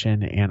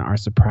distortion and are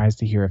surprised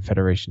to hear a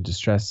Federation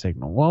distress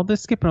signal. Well, they're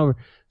skipping over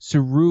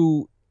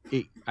Saru.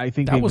 I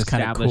think that was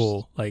kind of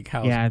cool. Like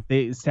how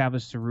they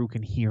established Saru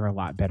can hear a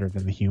lot better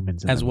than the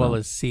humans, as well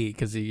as see,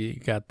 because he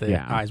got the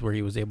eyes where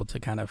he was able to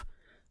kind of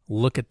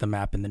look at the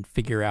map and then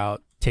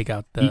take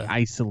out the. He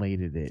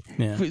isolated it.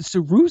 Yeah.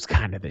 Saru's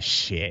kind of the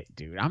shit,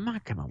 dude. I'm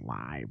not gonna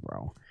lie,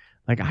 bro.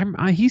 Like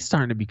he's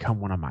starting to become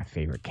one of my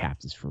favorite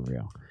captains for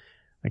real.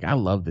 Like I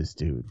love this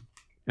dude,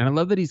 and I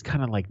love that he's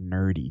kind of like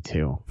nerdy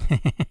too,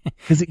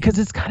 because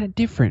it's kind of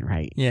different,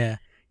 right? Yeah.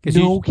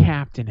 No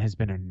captain has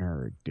been a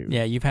nerd, dude.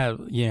 Yeah, you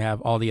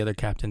have all the other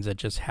captains that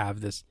just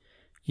have this,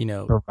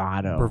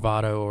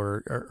 bravado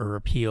or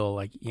appeal,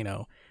 like,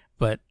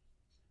 but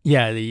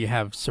yeah, you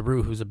have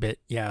Saru, who's a bit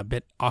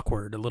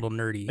awkward, a little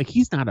nerdy. Like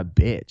he's not a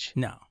bitch.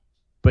 No,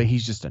 but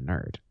he's just a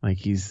nerd. Like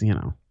he's,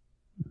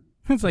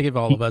 it's like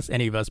if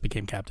any of us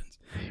became captains,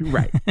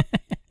 right?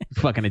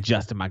 Fucking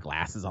adjusting my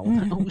glasses all the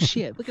time. Oh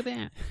shit, look at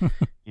that.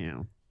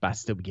 But I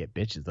still get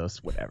bitches though.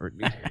 So whatever.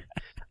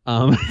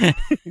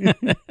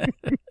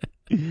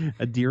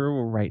 Adira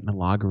will write an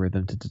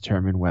algorithm to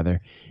determine whether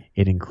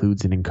it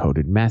includes an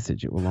encoded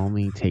message. It will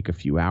only take a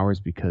few hours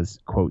because,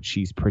 quote,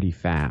 she's pretty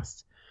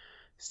fast.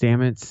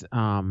 Stamets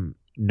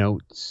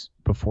notes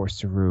before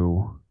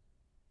Saru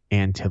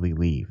and Tilly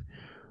leave.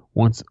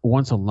 Once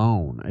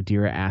alone,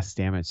 Adira asks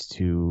Stamets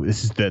to.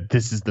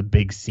 This is the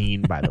big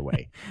scene, by the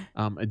way.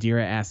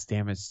 Adira asks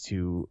Stamets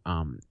to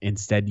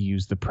instead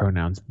use the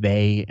pronouns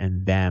they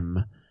and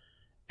them,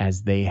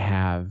 as they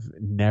have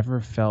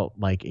never felt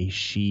like a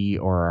she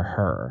or a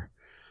her.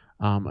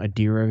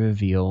 Adira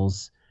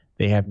reveals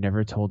they have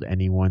never told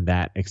anyone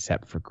that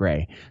except for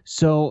Gray.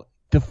 So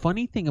the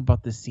funny thing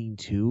about this scene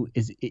too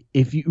is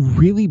if you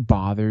really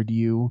bothered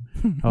you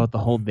about the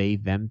whole they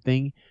them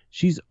thing,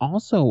 she's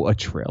also a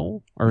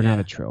Trill, or not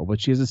a Trill, but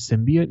she has a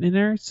symbiote in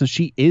her, so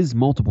she is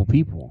multiple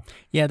people.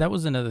 Yeah, that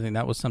was another thing.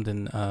 That was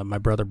something my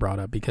brother brought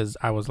up, because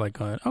I was like,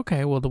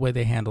 okay, well, the way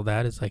they handle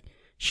that is like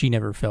she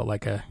never felt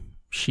like a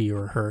she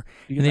or her.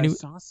 Because and then I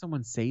saw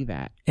someone say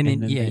that, and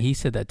then he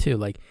said that too.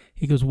 Like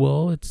he goes,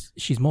 well,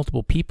 she's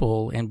multiple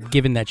people, and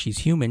given that she's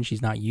human,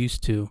 she's not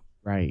used to.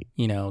 Right.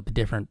 The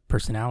different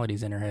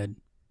personalities in her head.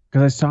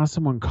 Because I saw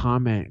someone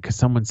comment, because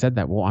someone said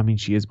that, well, I mean,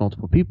 she is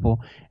multiple people.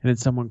 And then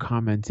someone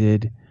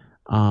commented,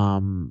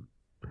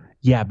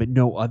 yeah, but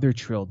no other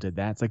Trill did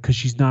that. It's like, because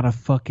she's not a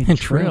fucking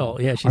Trill.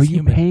 Yeah, she's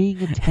human. Are you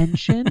paying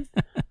attention?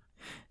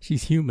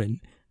 She's human.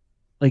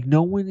 Like,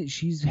 no one,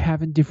 she's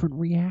having different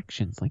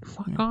reactions. Like,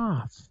 fuck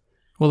off.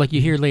 Well, like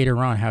you hear later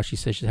on how she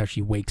says how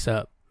she wakes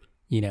up.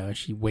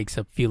 She wakes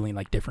up feeling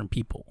like different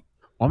people.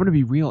 Well, I'm going to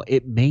be real.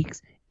 It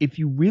makes... If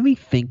you really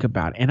think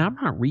about it, and I'm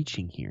not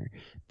reaching here,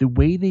 the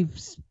way they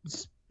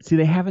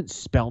haven't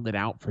spelled it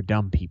out for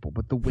dumb people,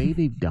 but the way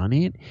they've done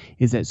it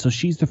is that, so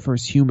she's the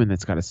first human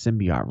that's got a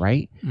symbiote,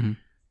 right? Mm-hmm.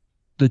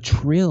 The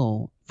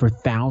Trill for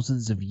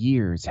thousands of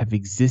years have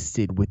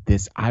existed with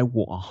this, I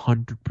will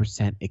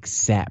 100%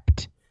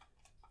 accept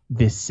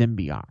this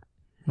symbiote.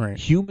 Right.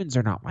 Humans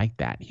are not like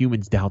that.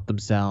 Humans doubt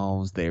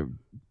themselves. They're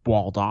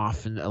walled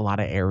off in a lot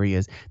of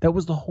areas. That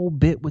was the whole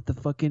bit with the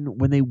fucking,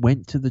 when they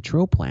went to the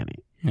Trill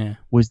planet. Yeah.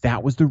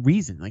 That was the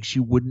reason. Like she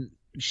wouldn't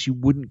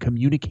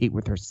communicate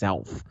with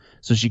herself,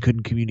 so she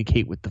couldn't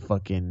communicate with the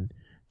fucking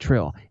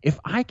Trill. If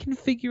I can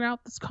figure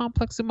out this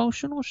complex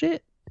emotional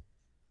shit,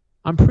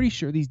 I'm pretty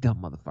sure these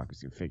dumb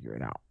motherfuckers can figure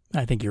it out.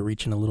 I think you're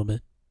reaching a little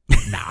bit.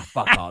 Nah,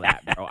 fuck all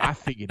that, bro. I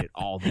figured it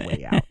all the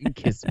way out. You can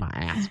kiss my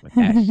ass with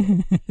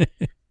that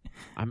shit.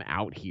 I'm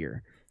out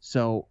here.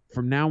 So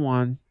from now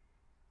on,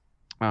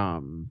 I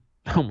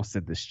almost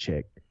said this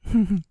chick.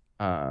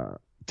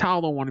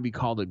 Tal don't want to be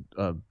called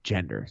a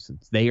gender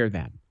since they are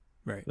them.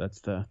 Right.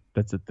 That's the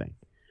thing.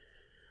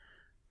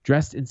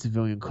 Dressed in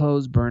civilian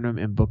clothes, Burnham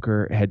and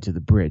Booker head to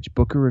the bridge.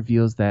 Booker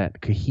reveals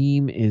that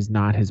Kahim is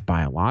not his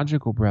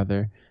biological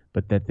brother,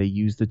 but that they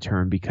use the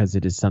term because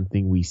it is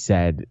something we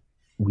said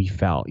we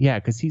felt. Yeah,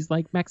 because he's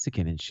like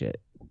Mexican and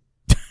shit.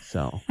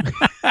 So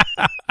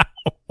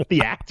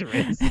the actor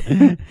is.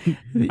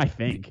 I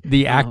think.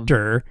 The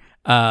actor,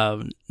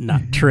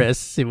 not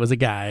Tris, it was a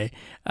guy.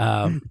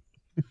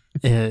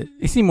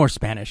 He seemed more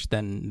Spanish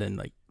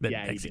than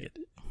Mexican.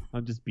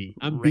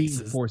 I'm being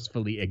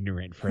forcefully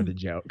ignorant for the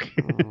joke.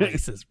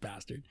 Racist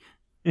bastard.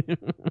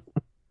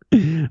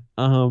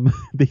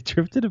 They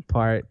drifted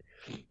apart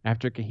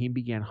after Kahim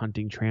began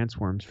hunting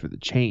transworms for the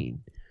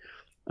chain.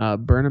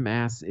 Burnham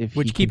asks if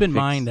Which keep in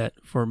mind that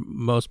for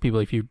most people,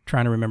 if you're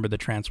trying to remember the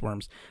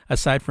transworms,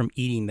 aside from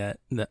eating that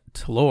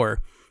Talor,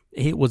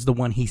 it was the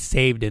one he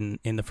saved in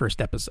the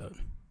first episode.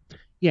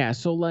 Yeah,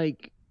 so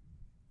like,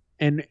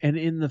 and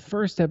in the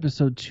first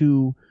episode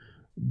too,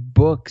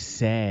 Book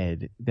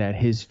said that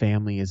his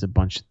family is a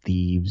bunch of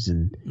thieves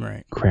and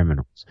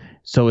criminals.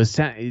 So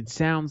it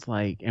sounds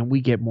like, and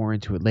we get more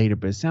into it later,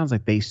 but it sounds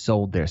like they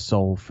sold their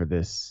soul for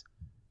this,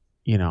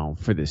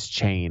 for this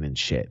chain and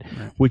shit,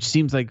 which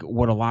seems like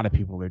what a lot of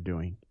people are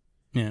doing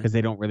because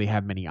they don't really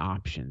have many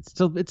options.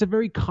 So it's a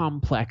very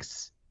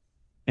complex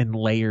and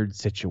layered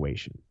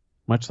situation,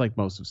 much like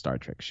most of Star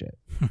Trek shit.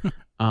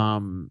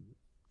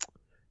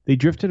 They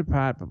drifted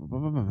apart. Blah, blah,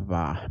 blah, blah, blah,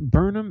 blah.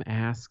 Burnham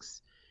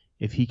asks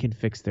if he can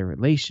fix their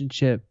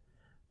relationship,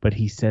 but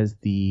he says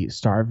the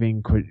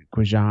starving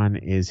Kwejian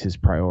is his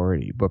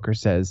priority. Booker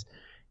says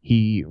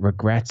he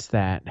regrets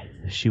that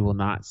she will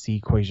not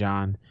see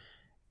Kwejian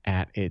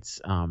at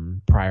its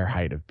prior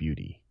height of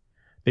beauty.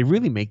 They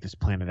really make this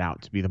planet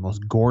out to be the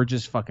most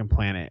gorgeous fucking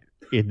planet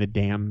in the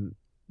damn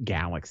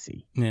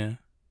galaxy. Yeah.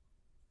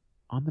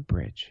 On the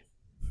bridge,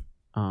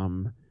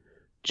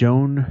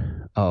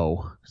 Joan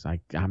because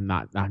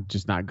I'm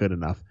just not good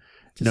enough.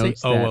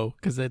 Just say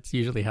because that's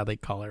usually how they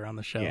call her on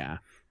the show. Yeah.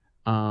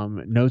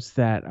 Notes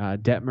that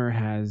Detmer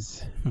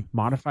has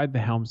modified the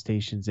Helm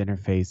Station's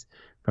interface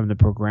from the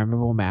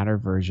programmable matter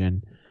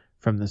version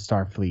from the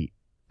Starfleet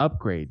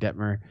upgrade.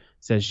 Detmer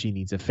says she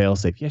needs a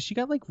failsafe. Yeah, she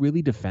got like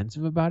really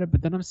defensive about it,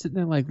 but then I'm sitting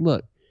there like,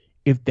 look,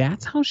 if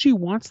that's how she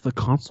wants the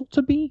console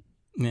to be,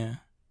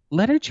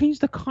 let her change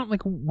the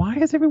like, why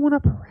is everyone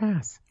up her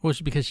ass? Well,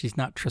 it's because she's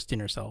not trusting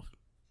herself,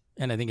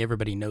 and I think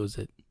everybody knows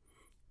it.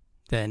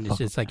 Then it's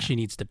just like she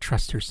needs to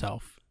trust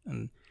herself,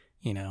 and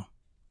I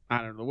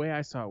don't know. The way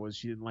I saw it was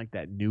she didn't like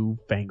that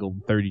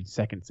newfangled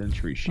 32nd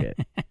century shit.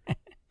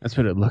 That's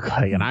what it looked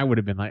like, and I would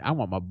have been like, I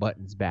want my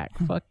buttons back.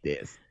 Fuck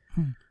this.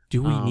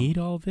 Do we need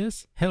all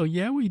this? Hell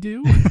yeah, we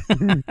do.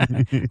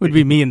 Would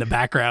be me in the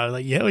background,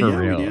 like, hell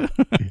yeah, we do.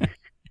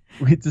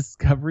 With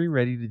Discovery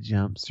ready to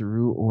jump,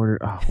 Saru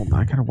ordered. Oh, hold on,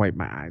 I gotta wipe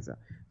my eyes out.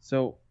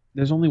 So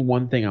there's only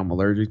one thing I'm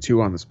allergic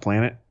to on this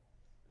planet,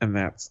 and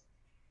that's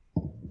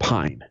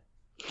pine.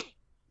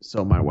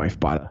 So my wife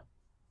bought a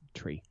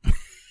tree.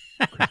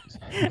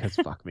 Because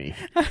fuck me.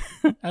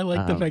 I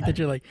like the fact that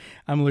you're like,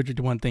 I'm allergic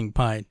to one thing,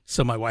 pine.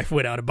 So my wife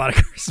went out and bought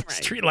a Christmas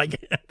tree.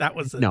 Like that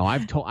was No,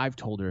 I've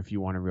told her if you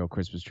want a real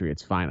Christmas tree,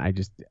 it's fine.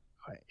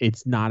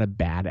 It's not a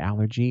bad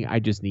allergy. I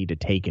just need to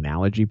take an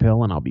allergy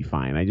pill and I'll be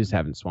fine. I just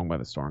haven't swung by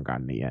the store and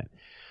gotten it yet.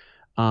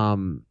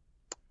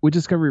 With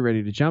Discovery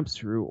ready to jump,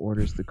 Saru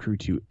orders the crew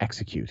to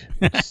execute.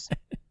 Which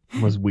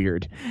was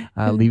weird.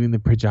 Leaving the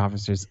bridge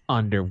officers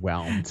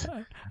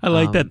underwhelmed. I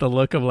like that the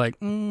look of like,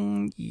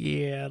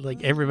 yeah,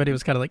 like everybody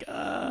was kind of like,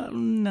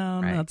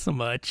 no, not so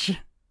much.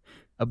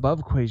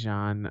 Above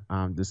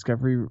Kwejian,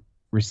 Discovery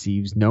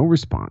receives no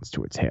response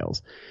to its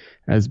hails,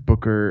 as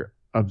Booker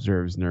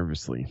observes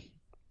nervously.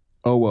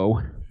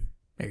 There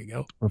you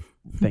go.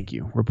 Thank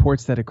you.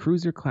 Reports that a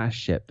cruiser-class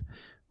ship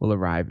will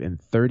arrive in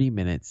 30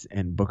 minutes,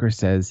 and Booker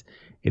says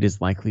it is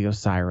likely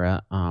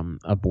Osira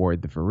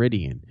aboard the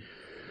Viridian.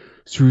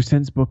 Saru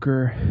sends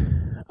Booker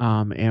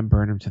and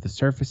Burnham to the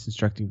surface,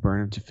 instructing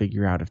Burnham to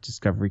figure out if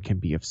Discovery can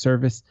be of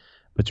service,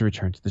 but to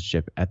return to the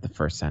ship at the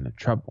first sign of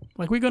trouble.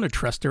 Like, we're going to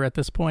trust her at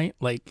this point?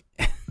 Like,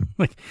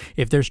 like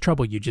if there's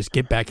trouble, you just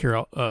get back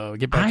here.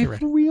 Get back here. I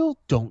for real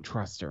don't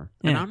trust her,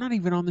 and I'm not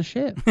even on the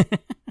ship.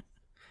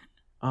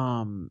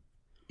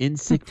 In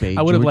sickbay,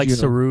 I would have liked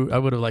Saru. I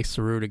would have liked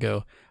Saru to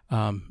go,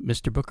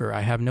 Mr. Booker,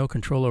 I have no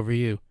control over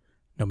you,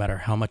 no matter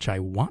how much I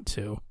want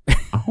to.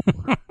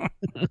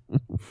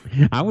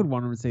 I would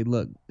want him to say,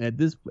 look, at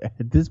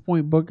this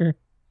point, Booker,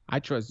 I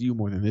trust you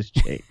more than this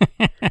chick.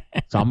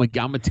 So I'm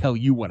gonna tell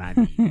you what I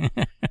need.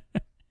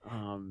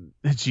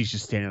 And she's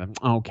just standing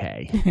there,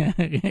 okay.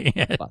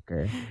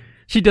 Fucker.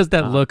 She does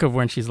that look of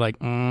when she's like,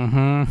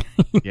 yeah.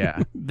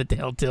 The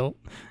tail tilt.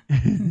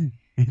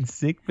 In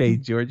sickbay,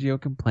 Giorgio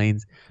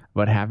complains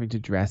about having to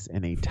dress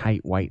in a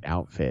tight white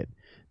outfit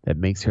that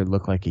makes her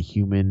look like a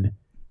human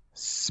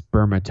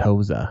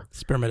spermatozoa.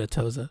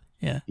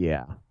 Yeah.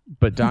 Yeah.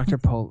 But Dr.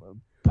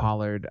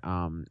 Pollard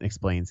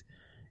explains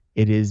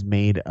it is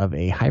made of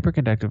a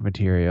hyperconductive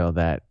material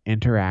that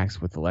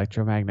interacts with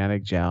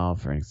electromagnetic gel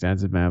for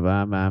extensive blah,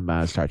 blah, blah,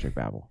 blah, Star Trek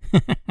babble.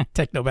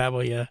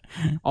 Technobabble, yeah.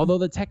 Although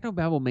the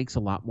technobabble makes a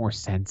lot more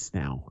sense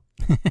now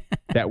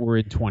that we're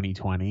in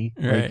 2020.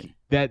 Right.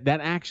 Like,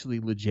 that actually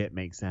legit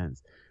makes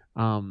sense.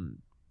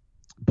 Pollard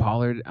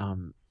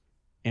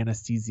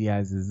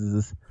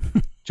anesthesiazes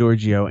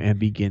Giorgio and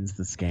begins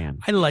the scan.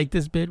 I like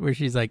this bit where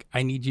she's like,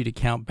 I need you to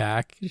count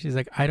back. She's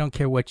like, I don't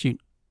care what you...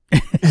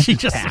 She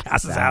just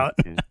passes out.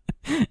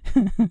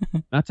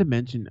 Not to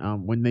mention,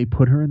 when they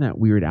put her in that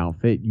weird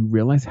outfit, you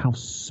realize how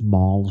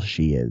small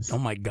she is. Oh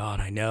my God,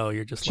 I know.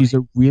 You're just She's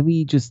a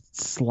really just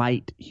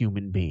slight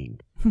human being.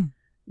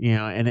 You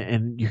know,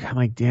 and you're kind of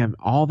like, damn,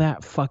 all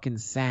that fucking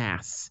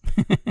sass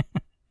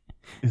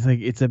It's like,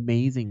 it's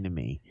amazing to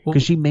me Well-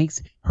 because she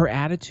makes her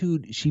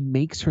attitude. She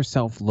makes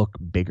herself look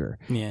bigger.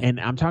 Yeah. And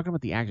I'm talking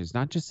about the actors,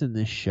 not just in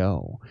this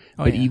show,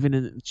 Oh, but yeah.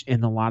 even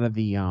in a lot of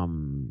the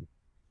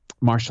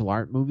martial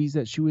art movies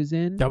that she was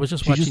in. I was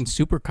just She watching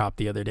Super Cop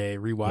the other day,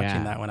 rewatching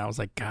Yeah. that one. I was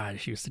like, God,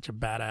 she was such a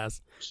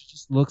badass. She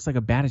just looks like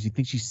a badass. You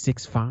think she's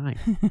 6'5".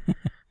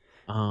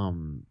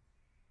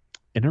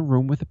 In a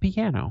room with a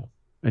piano,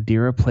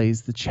 Adira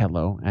plays the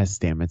cello as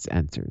Stamets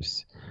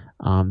enters.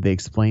 They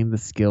explain the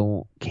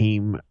skill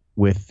came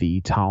with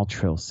the Tal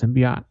Trill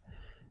symbiote.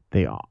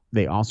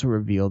 They also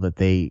reveal that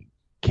they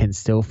can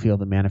still feel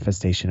the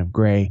manifestation of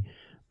Gray,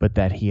 but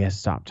that he has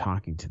stopped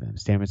talking to them.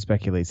 Stamets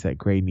speculates that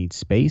Gray needs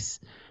space,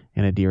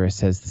 and Adira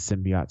says the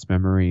symbiote's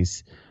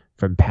memories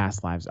from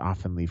past lives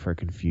often leave her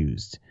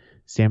confused.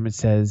 Stamets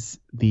says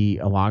the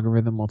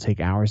algorithm will take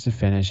hours to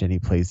finish, and he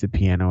plays the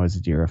piano as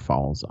Adira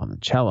falls on the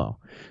cello.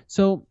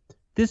 So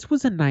this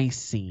was a nice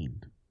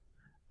scene,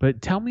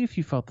 but tell me if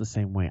you felt the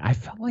same way. I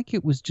felt like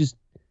it was just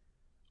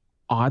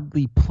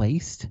oddly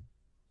placed.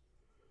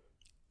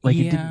 Like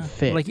it didn't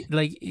fit.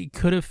 Like it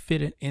could have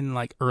fit in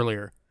like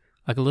earlier,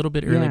 like a little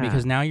bit earlier, Yeah.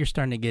 because now you're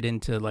starting to get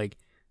into like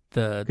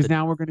Because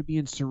now we're going to be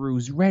in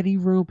Saru's ready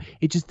room.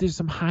 There's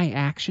some high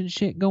action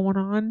shit going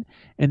on,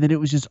 and then it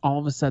was just all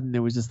of a sudden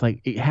there was just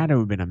like it had to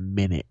have been a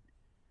minute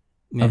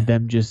of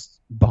them just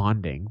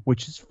bonding,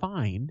 which is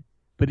fine,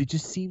 but it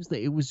just seems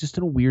like it was just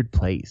in a weird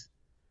place.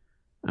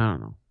 I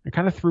don't know. It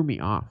kind of threw me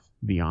off,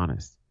 to be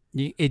honest.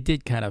 It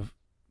did kind of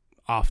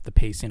off the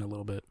pacing a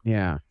little bit.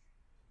 Yeah.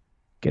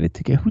 Get it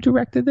together. Who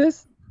directed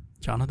this?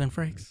 Jonathan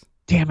Frakes.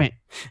 Damn it!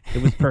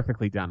 It was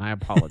perfectly done. I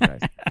apologize.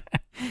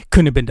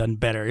 Couldn't have been done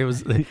better. It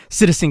was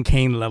Citizen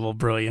Kane level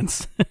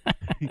brilliance.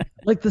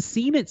 Like the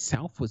scene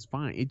itself was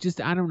fine. It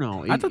just, I don't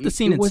know. I thought the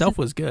scene itself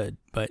was good,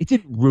 but it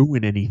didn't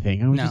ruin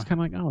anything. I was No. just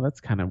kind of like, oh,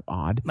 that's kind of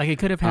odd. like it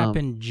could have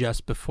happened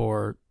just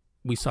before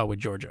we saw with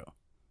Giorgio,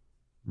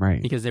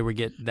 Right. because they would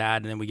get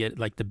that, and then we get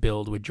like the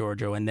build with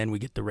Giorgio, and then we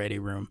get the ready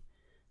room.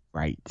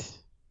 Right.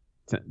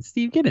 So,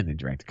 Steve, get in and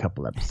direct a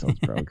couple episodes,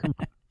 bro. Come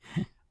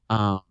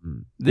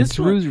on. This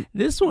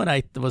one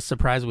I was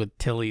surprised with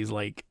Tilly's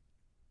like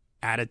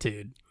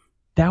attitude.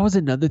 That was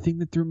another thing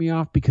that threw me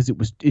off because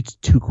it's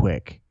too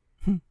quick.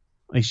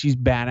 Like she's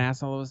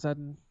badass all of a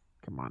sudden.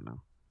 Come on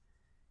now.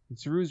 In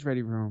Saru's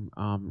ready room,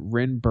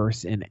 Rin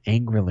bursts in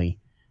angrily,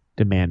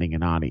 demanding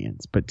an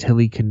audience, but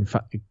Tilly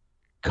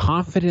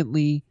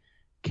confidently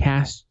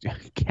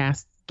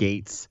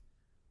castigates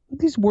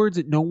these words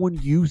that no one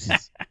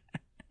uses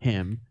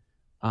him.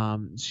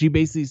 She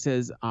basically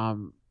says,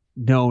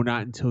 no,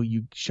 not until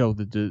you show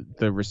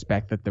the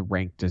respect that the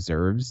rank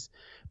deserves.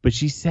 But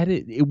she said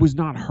it was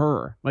not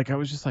her. Like, I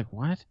was just like,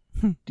 what?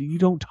 You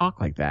don't talk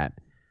like that.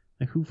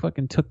 Like, who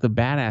fucking took the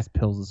badass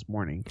pills this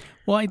morning?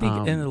 Well, I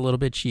think in a little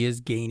bit she is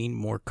gaining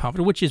more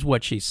confidence, which is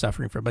what she's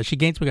suffering from. But she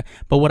gains,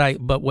 but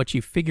what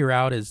you figure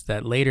out is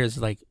that later is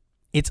like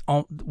it's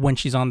all when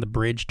she's on the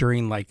bridge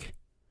during like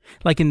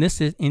in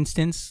this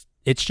instance,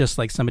 it's just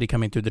like somebody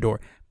coming through the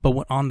door. But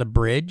when on the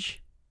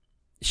bridge,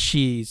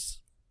 she's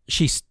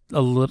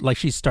a little like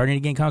she's starting to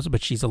gain confidence,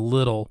 but she's a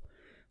little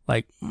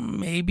like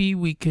maybe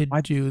we could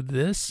do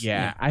this.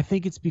 Yeah, I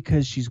think it's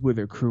because she's with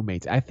her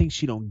crewmates. I think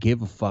she don't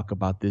give a fuck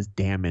about this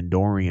damn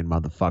Endorian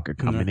motherfucker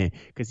coming in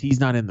because he's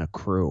not in the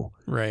crew,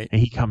 right? And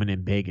he coming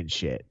in big and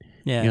shit.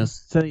 Yeah, you know,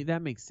 so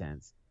that makes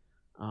sense.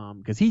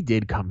 Because he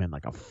did come in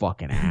like a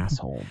fucking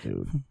asshole,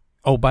 dude.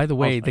 Oh, by the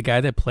way, the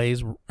guy that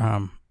plays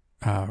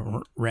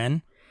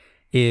Ren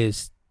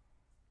is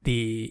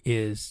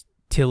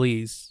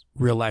Tilly's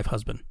real life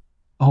husband.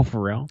 Oh,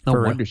 for real? No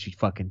For wonder real. she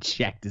fucking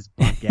checked his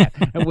fuck ass.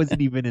 That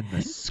wasn't even in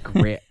the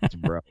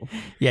script, bro.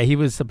 Yeah, he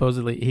was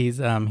supposedly he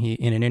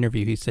in an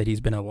interview he said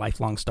he's been a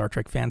lifelong Star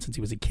Trek fan since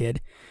he was a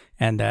kid,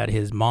 and that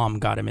his mom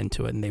got him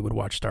into it, and they would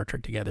watch Star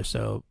Trek together.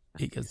 So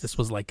because this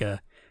was like a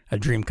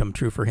dream come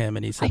true for him,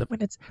 and he said,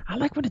 I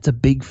like when it's a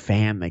big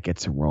fan that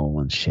gets a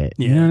role and shit.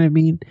 Yeah. You know what I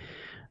mean?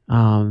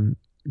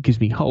 Gives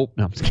me hope.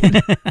 No, I'm just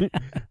kidding.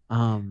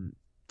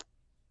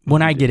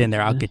 when I get in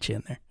there, I'll get you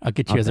in there. I'll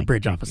get you as a thank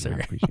bridge you, officer. I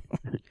appreciate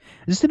it.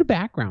 Just in the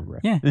background, bro.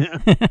 Yeah.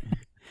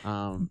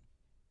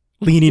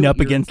 leaning up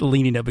against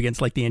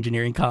like the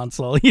engineering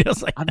console. You know,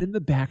 it's like I'm in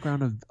the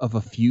background of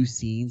a few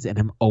scenes, and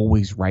I'm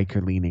always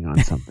Riker leaning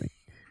on something.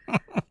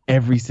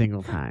 Every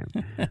single time.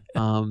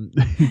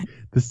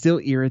 The still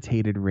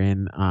irritated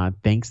Rin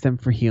thanks them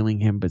for healing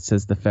him, but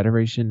says the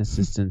Federation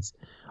assistance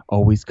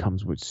always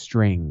comes with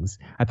strings.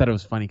 I thought it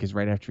was funny because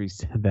right after he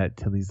said that,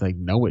 Tilly's like,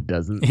 no, it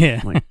doesn't.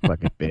 Yeah. I'm like,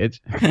 fucking bitch.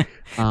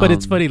 But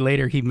it's funny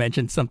later he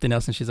mentioned something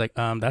else and she's like,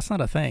 that's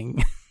not a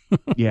thing.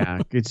 Yeah,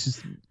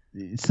 it's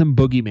some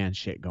boogeyman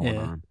shit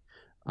going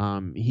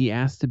on. He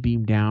asked to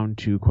beam down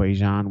to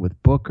Quajan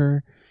with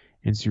Booker,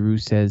 and Saru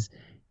says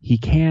he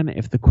can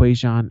if the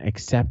Quajan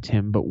accept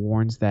him, but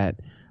warns that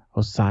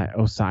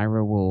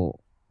Osira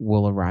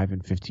will arrive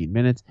in 15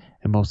 minutes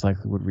and most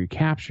likely would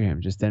recapture him.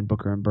 Just then,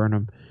 Booker and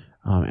Burnham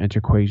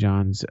enter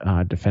Quajan's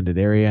defended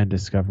area, and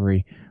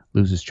Discovery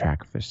loses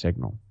track of their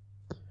signal.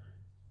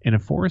 In a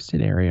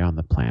forested area on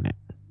the planet,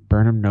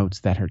 Burnham notes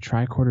that her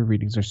tricorder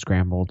readings are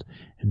scrambled,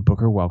 and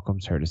Booker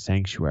welcomes her to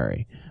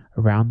Sanctuary.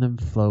 Around them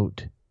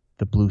float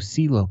the blue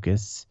sea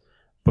locusts.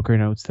 Booker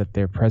notes that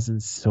their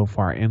presence so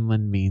far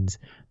inland means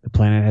the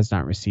planet has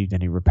not received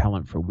any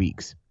repellent for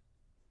weeks.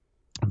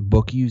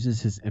 Book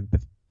uses his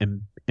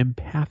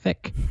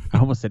empathic, I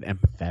almost said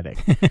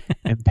empathetic,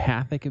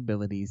 empathic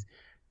abilities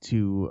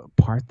to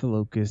part the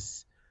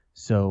locusts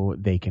so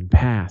they can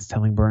pass,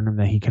 telling Burnham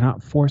that he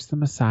cannot force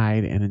them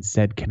aside and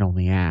instead can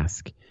only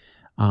ask.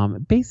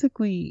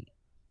 Basically,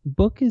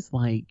 Book is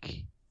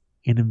like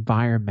an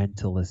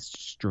environmentalist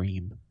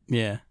stream.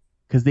 Yeah.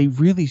 Because they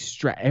really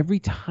every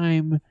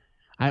time.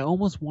 I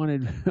almost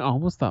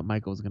thought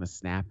Michael was going to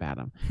snap at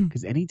him.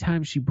 Because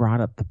anytime she brought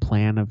up the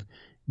plan of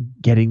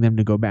getting them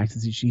to go back to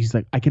sea, she's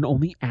like, I can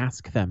only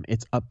ask them.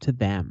 It's up to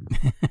them.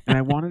 And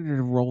I wanted her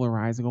to roll her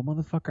eyes and go,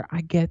 motherfucker, I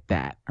get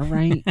that. All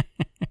right.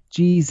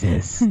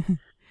 Jesus. They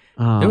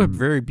were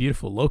very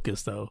beautiful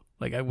locusts, though.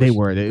 Like I wish, they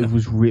were. It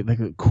was like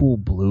a cool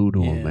blue to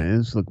them, man.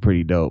 This looked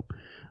pretty dope.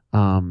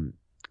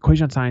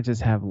 Quajon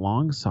scientists have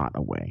long sought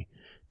a way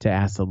to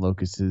ask the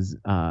locusts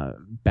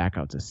back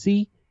out to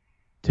sea,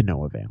 to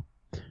no avail.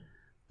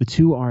 The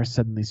two are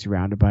suddenly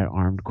surrounded by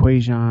armed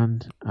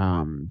Quajon.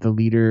 The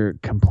leader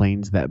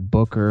complains that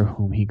Booker,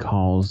 whom he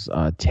calls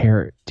what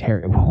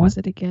was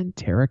it again?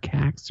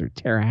 Terracax or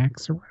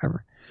Terrax or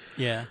whatever.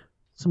 Yeah.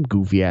 Some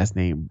goofy ass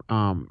name.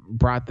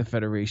 Brought the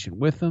Federation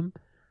with him.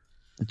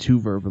 The two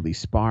verbally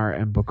spar,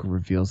 and Booker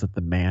reveals that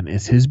the man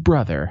is his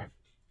brother,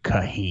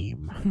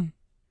 Kahim.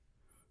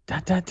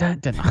 Dun, dun, dun,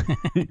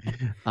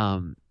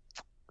 dun.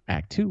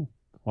 Act 2.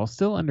 While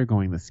still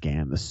undergoing the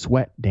scan, the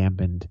sweat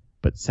dampened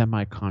but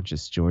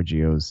semi-conscious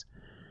Giorgio's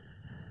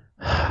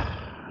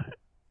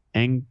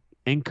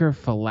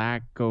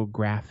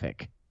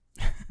encephalographic.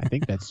 I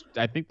think that's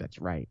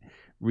right.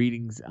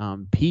 Readings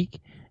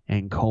peak,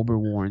 and Culber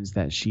warns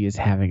that she is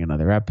having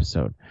another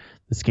episode.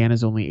 The scan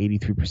is only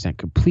 83%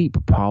 complete,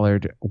 but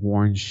Pollard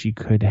warns she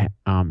could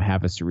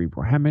have a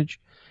cerebral hemorrhage,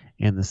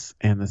 and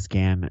the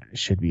scan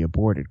should be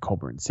aborted.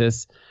 Culber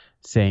insists,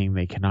 saying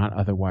they cannot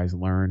otherwise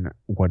learn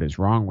what is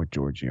wrong with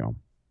Giorgio.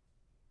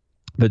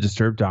 The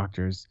disturbed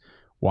doctors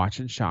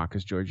watch in shock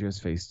as Giorgio's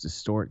face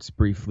distorts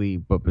briefly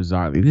but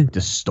bizarrely. It didn't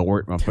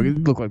distort, motherfucker.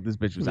 It looked like this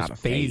bitch was out of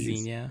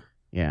phase.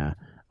 Yeah.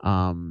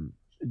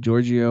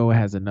 Giorgio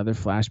has another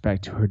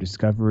flashback to her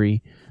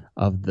discovery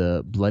of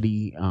the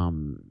bloody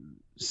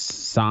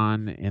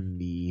San in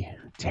the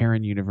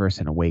Terran universe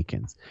and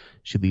awakens.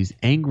 She leaves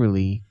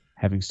angrily,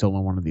 having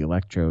stolen one of the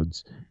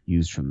electrodes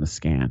used from the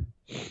scan.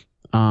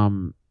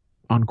 On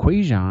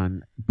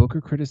Quajon, Booker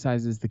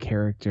criticizes the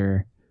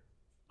character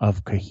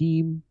of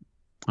Kahim,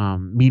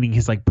 meaning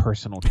his like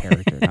personal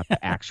character, not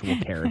the actual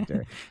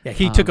character. Yeah,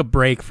 he took a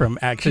break from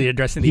actually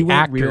addressing the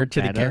actor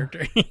to the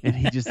character. And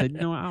he just said,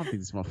 no, I don't think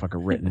this motherfucker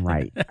written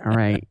right. All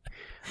right.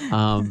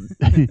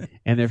 And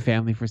their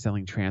family for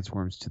selling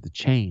transforms to the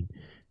chain.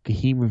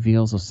 Kahim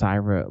reveals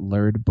Osira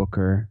lured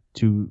Booker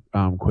to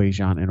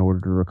Quajon in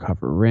order to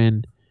recover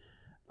Rin.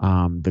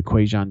 The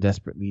Quajon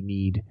desperately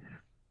need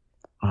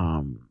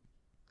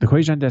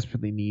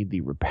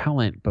the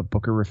repellent, but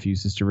Booker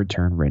refuses to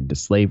return Rin to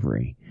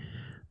slavery.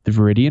 The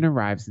Viridian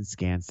arrives and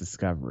scans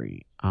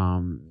Discovery.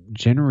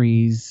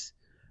 Generese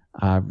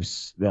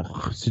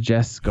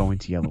suggests going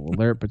to Yellow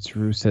Alert, but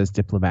Saru says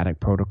diplomatic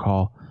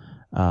protocol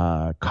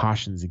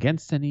cautions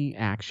against any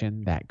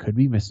action that could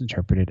be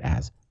misinterpreted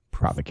as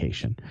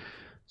provocation.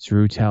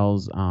 Saru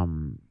tells,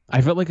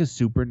 I felt like a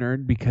super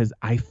nerd because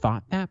I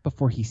thought that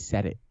before he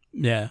said it.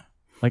 Yeah.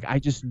 Like I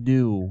just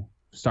knew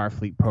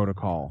Starfleet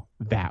protocol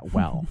that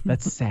well.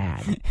 That's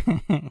sad.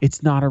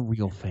 It's not a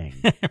real thing.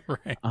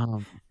 Right.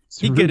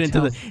 Saru get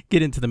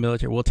into the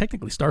military. Well,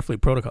 technically,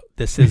 Starfleet protocol.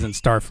 This isn't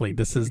Starfleet.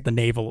 This is the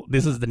naval.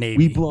 This is the Navy.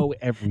 We blow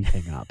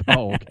everything up.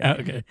 Oh,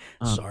 okay.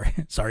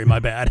 Okay. Sorry, my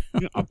bad.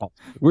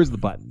 Where's the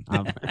button?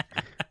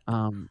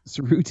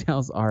 Saru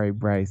tells R.A.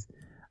 Bryce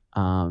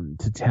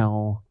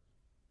to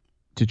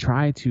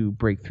try to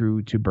break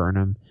through to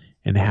Burnham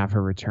and have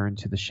her return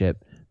to the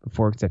ship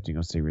before accepting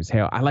Osira's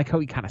hail. I like how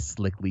he kind of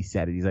slickly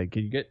said it. He's like,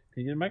 "Can you get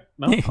a mic?"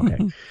 No,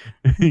 okay.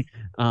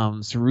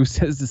 Saru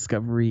says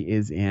Discovery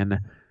is in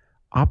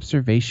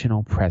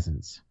observational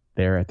presence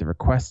there at the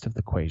request of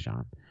the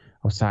Quajon.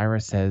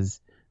 Osira says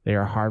they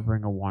are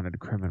harboring a wanted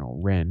criminal,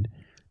 Rin,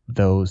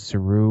 though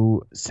Saru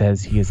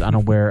says he is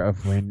unaware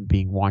of Rin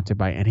being wanted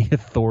by any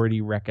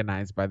authority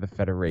recognized by the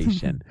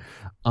Federation.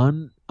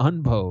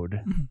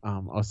 Unbowed,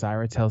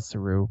 Osira tells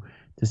Saru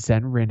to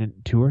send Rin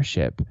to her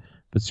ship,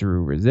 but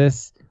Saru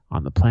resists.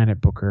 On the planet,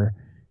 Booker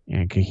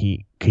and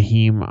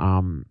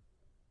Kahim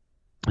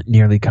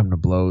nearly come to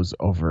blows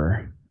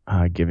over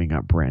giving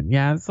up Rin.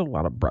 Yeah, there's a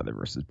lot of brother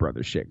versus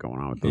brother shit going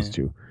on with those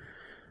two.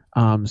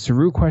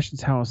 Saru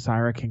questions how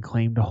Osira can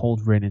claim to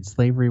hold Rin in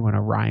slavery when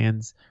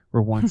Orions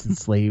were once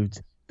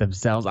enslaved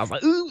themselves. I was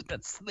like, ooh,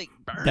 that's like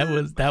burn.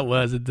 That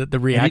was the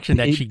reaction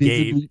that she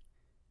gave.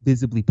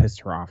 visibly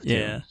pissed her off too.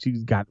 Yeah. She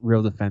got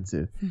real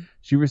defensive.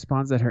 She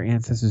responds that her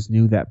ancestors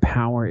knew that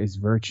power is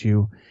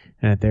virtue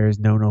and that there is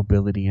no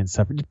nobility in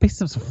suffering. Just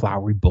based on some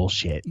flowery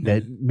bullshit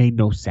that made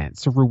no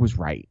sense. Saru was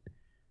right.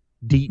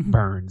 Deep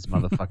burns,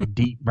 motherfucker.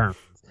 Deep burns.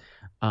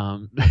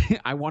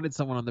 I wanted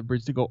someone on the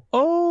bridge to go,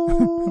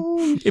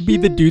 oh, It'd be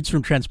the dudes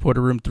from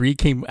Transporter Room 3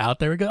 came out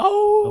there and go,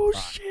 oh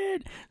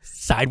shit.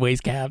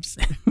 Sideways caps.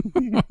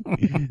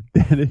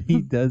 That if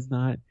he does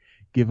not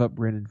give up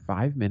Rin in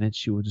 5 minutes,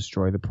 she will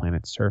destroy the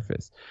planet's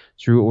surface.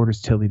 Saru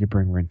orders Tilly to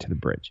bring Rin to the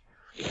bridge.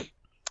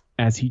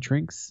 As he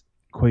drinks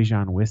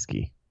Quajan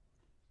whiskey,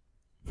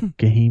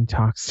 Gaheen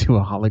talks to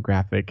a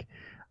holographic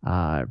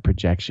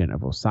projection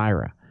of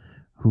Osira,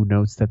 who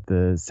notes that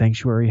the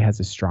sanctuary has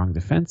a strong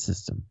defense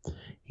system.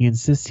 He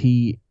insists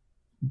he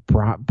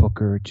brought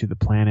Booker to the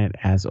planet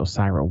as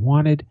Osira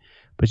wanted,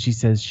 but she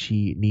says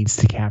she needs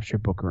to capture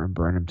Booker and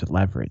burn him to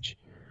leverage.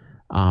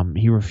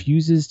 He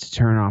refuses to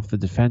turn off the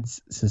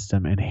defense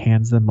system and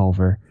hands them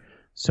over.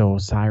 So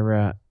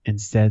Osira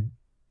instead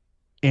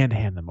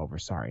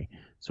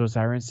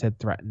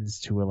threatens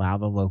to allow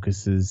the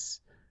locusts. Is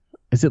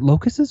it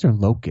locusts or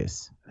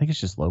locusts? I think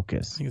it's just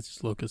locusts. I think it's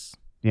just locusts.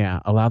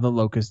 Yeah, allow the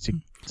locusts to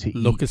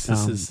locusts.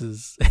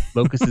 eat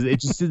locusts. It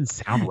just didn't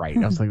sound right.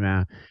 I was like,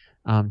 nah.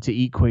 To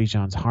eat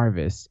Quajan's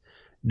harvest,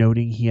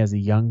 noting he has a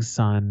young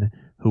son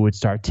who would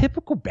start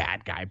typical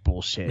bad guy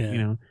bullshit. Yeah. You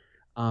know.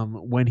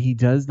 When he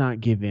does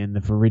not give in, the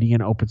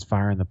Viridian opens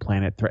fire on the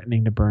planet,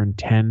 threatening to burn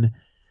 10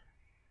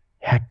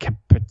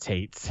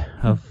 hectares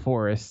of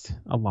forest,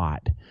 a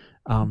lot,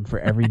 for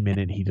every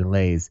minute he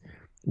delays.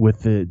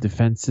 With the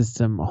defense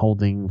system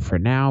holding for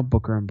now,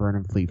 Booker and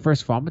Burnham flee.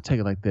 First of all, I'm going to tell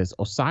you like this.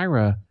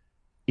 Osira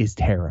is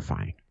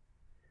terrifying.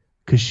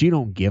 Because she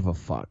don't give a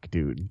fuck,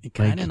 dude.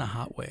 Kind of in a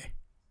hot way.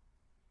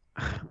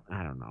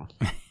 I don't know.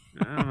 I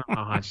don't know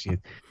how hot she is.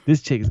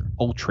 This chick is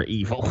ultra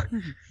evil.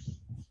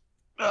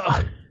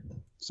 Ugh.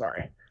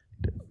 Sorry.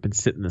 Been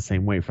sitting the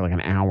same way for like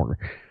an hour.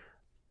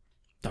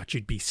 Thought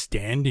you'd be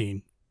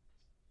standing.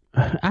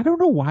 I don't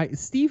know why.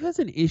 Steve has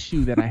an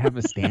issue that I have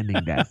a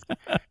standing desk.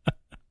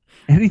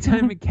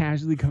 Anytime it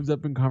casually comes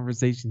up in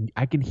conversation,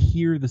 I can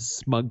hear the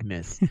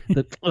smugness.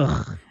 The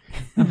ugh.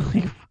 I'm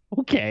like,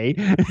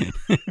 okay.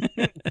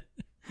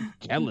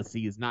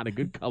 Jealousy is not a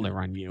good color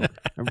on you.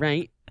 All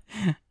right.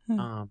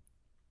 On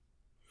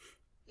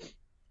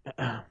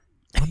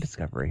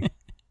Discovery.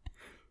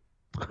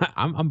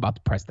 I'm about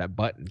to press that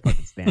button.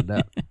 Fucking stand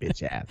up,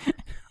 bitch ass.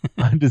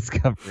 On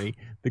Discovery,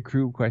 the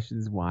crew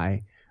questions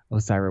why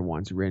Osira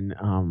wants Rin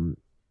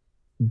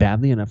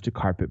badly enough to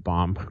carpet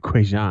bomb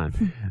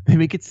Quajan. They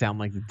make it sound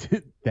like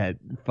that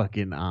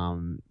fucking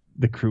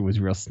the crew was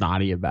real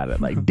snotty about it.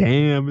 Like,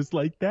 damn, it's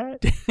like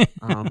that.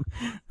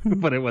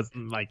 But it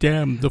wasn't like,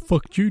 damn, the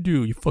fuck you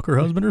do? You fuck her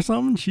husband or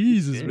something?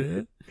 Jesus,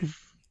 man.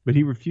 But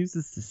he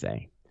refuses to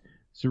say.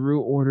 Saru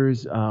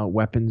orders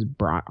weapons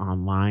brought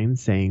online,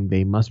 saying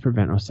they must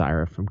prevent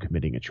Osira from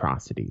committing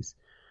atrocities.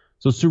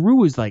 So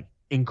Saru is like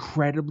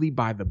incredibly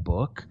by the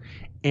book,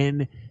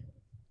 and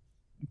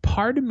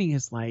part of me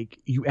is like,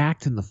 you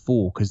act in the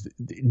fool because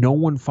no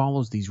one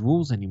follows these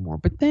rules anymore.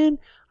 But then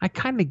I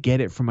kind of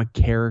get it from a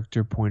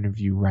character point of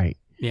view, right?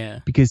 Yeah.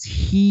 Because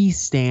he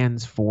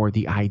stands for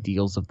the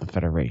ideals of the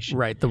Federation.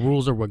 Right. The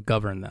rules are what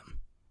govern them.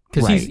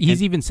 Because right.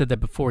 he's even said that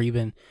before,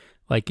 even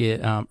like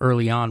it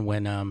early on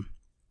when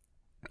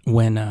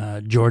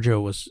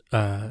Giorgio was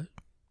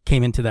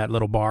came into that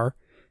little bar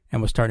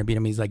and was starting to beat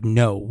him. He's like,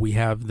 no, we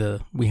have the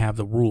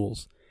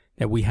rules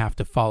that we have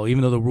to follow.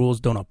 Even though the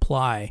rules don't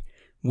apply,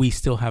 we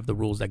still have the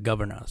rules that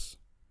govern us.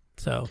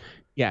 So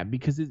yeah,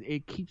 because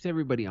it keeps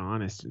everybody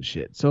honest and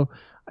shit. So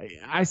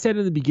I said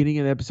in the beginning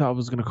of the episode I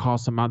was going to call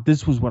some out.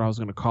 This was what I was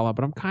going to call out,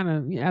 but I'm kind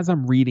of, as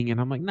I'm reading it,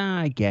 I'm like,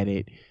 nah, I get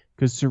it,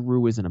 because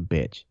Saru isn't a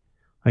bitch.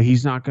 Like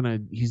he's not gonna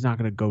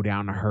go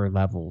down to her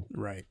level,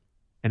 right,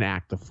 and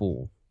act a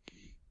fool.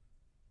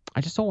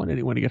 I just don't want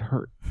anyone to get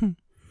hurt.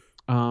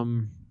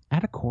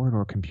 At a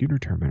corridor computer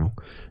terminal,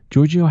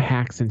 Giorgio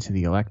hacks into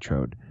the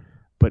electrode,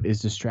 but is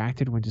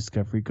distracted when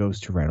Discovery goes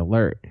to red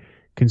alert.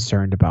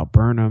 Concerned about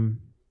Burnham,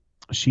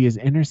 she is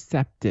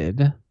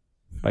intercepted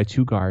by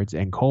two guards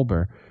and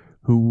Culber,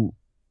 who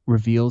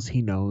reveals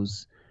he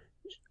knows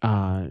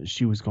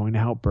she was going to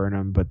help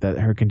Burnham, but that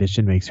her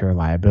condition makes her a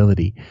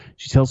liability.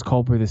 She tells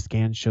Culber the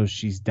scan shows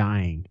she's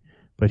dying,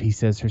 but he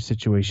says her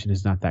situation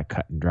is not that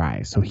cut and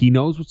dry. So he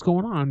knows what's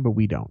going on, but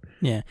we don't.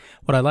 Yeah.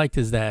 What I liked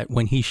is that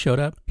when he showed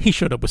up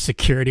with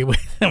security with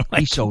him. Like,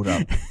 he showed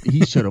up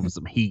with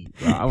some heat,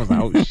 bro. I was like,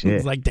 oh shit.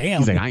 He's like,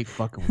 damn. He's like, I ain't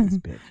fucking with this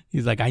bitch.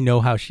 He's like, I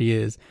know how she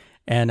is.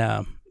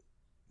 And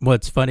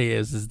what's funny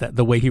is that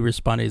the way he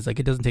responded is like,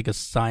 it doesn't take a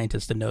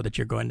scientist to know that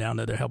you're going down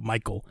there to help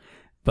Michael,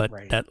 but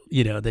right.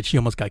 that she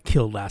almost got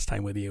killed last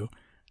time with you.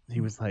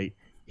 He was like,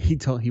 he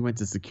went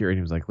to security and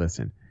he was like,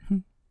 listen,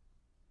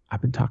 I've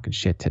been talking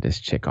shit to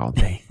this chick all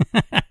day.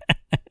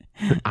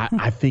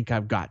 I think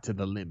I've got to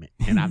the limit,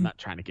 and I'm not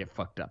trying to get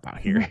fucked up out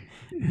here.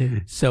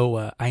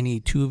 So I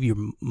need two of your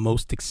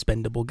most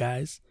expendable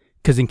guys,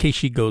 because in case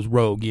she goes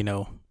rogue,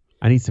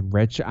 I need some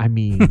red shirts.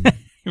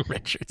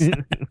 Red shirts.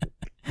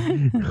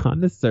 On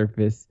the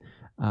surface,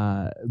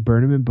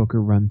 Burnham and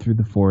Booker run through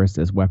the forest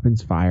as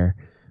weapons fire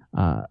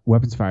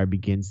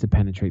begins to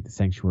penetrate the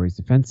sanctuary's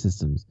defense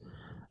systems.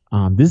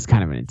 This is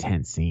kind of an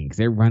intense scene because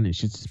they're running,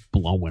 shit's just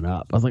blowing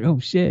up. I was like, oh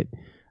shit.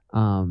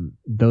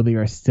 Though they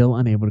are still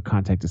unable to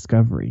contact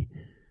Discovery.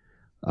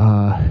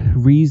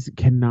 Reese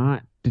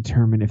cannot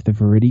determine if the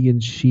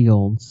Viridian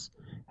shields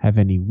have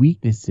any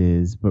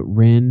weaknesses, but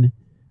Rin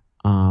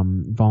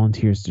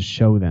volunteers to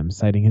show them,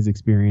 citing his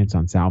experience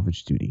on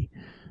salvage duty.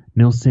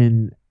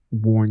 Nilsson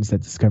warns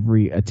that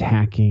Discovery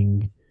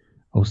attacking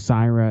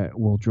Osira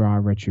will draw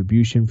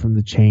retribution from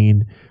the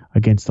chain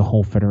against the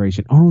whole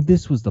Federation. Oh,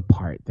 this was the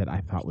part that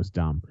I thought was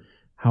dumb.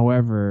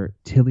 However,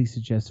 Tilly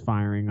suggests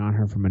firing on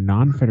her from a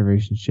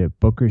non-Federation ship,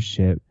 Booker's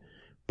ship,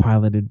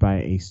 piloted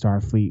by a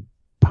Starfleet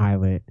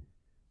pilot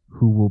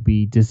who will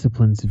be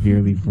disciplined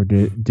severely for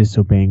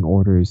disobeying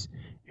orders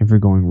and for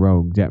going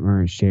rogue.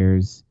 Detmer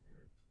shares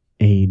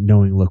a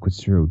knowing look with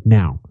Saru.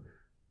 Now,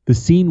 the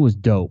scene was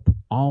dope.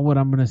 All what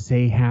I'm going to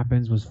say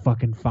happens was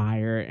fucking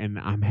fire, and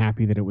I'm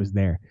happy that it was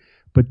there.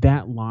 But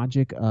that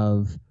logic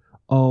of,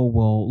 oh,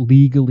 well,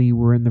 legally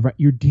we're in the right.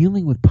 You're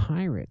dealing with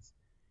pirates.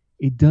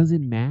 It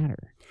doesn't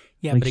matter.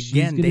 Yeah, like, but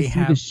again, they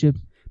have the ship.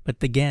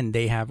 But again,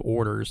 they have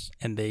orders,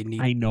 and they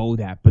need. I know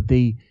that, but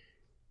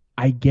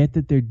I get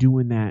that they're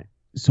doing that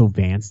so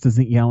Vance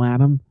doesn't yell at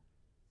them,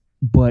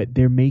 but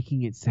they're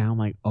making it sound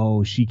like,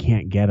 oh, she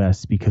can't get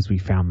us because we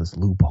found this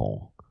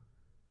loophole.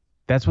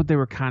 That's what they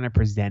were kind of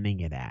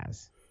presenting it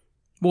as.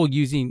 Well,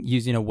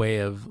 using a way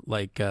of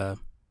like,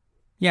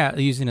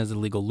 using it as a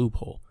legal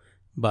loophole,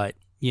 but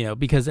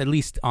because at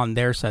least on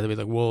their side they were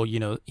like, well,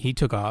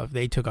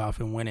 they took off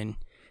and went and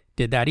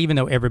did that, even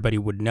though everybody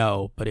would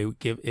know, but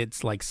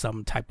it's like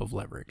some type of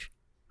leverage.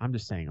 I'm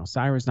just saying,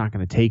 Osira's not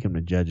going to take him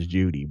to Judge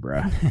Judy,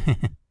 bruh.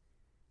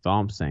 That's all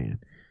I'm saying.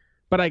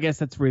 But I guess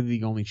that's really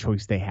the only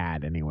choice they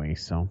had anyway.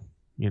 So,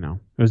 it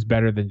was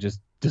better than just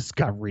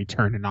Discovery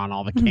turning on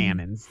all the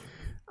cannons.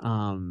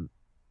 I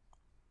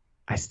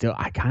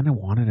kind of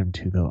wanted them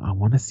to, though. I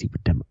want to see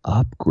what them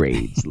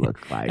upgrades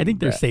look like. I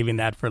think they're saving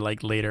that for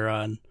like later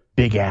on.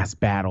 Big ass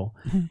battle.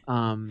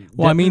 Well,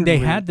 I mean, they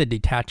had the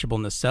detachable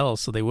nacelles,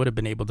 so they would have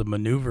been able to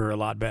maneuver a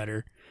lot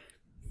better.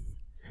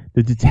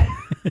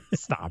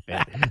 Stop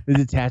it. The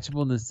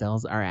detachable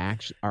nacelles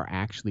are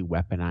actually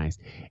weaponized.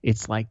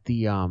 It's like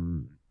the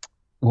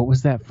what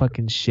was that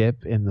fucking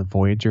ship in the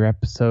Voyager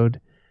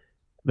episode?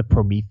 The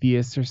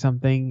Prometheus or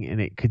something, and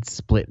it could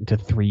split into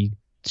 3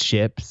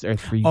 ships or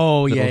 3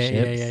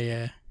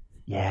 ships.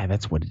 Yeah,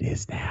 that's what it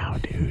is now,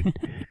 dude.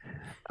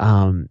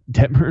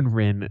 Detmer and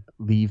Rin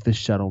leave the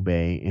shuttle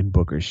bay in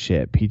Booker's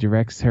ship. He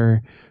directs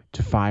her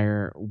to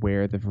fire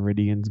where the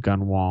Viridian's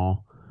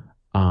gunwale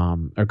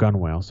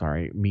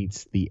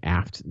meets the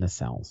aft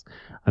nacelles.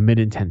 Amid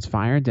intense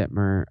fire,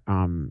 Detmer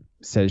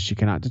says she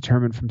cannot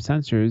determine from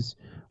sensors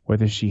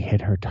whether she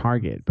hit her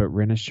target, but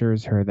Rin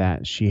assures her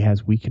that she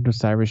has weakened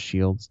Osira's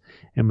shields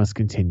and must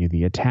continue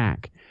the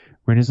attack.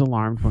 Rin is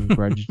alarmed when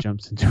Grudge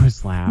jumps into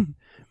his lap,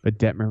 but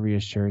Detmer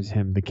reassures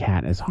him the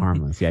cat is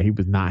harmless. Yeah, he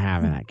was not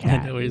having that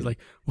cat. I know, he's like,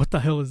 what the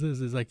hell is this?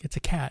 He's like, it's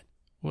a cat.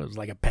 What, it was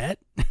like a pet?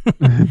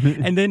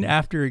 And then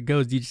after it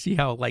goes, you see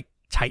how like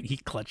tight he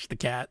clutched the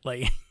cat?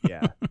 Like,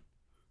 yeah.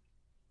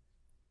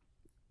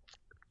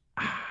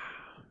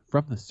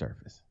 From the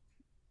surface,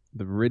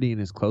 the Viridian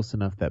is close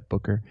enough that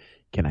Booker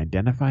can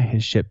identify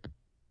his ship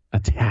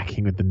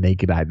attacking with the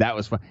naked eye. That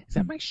was fun. Is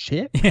that my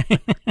ship? They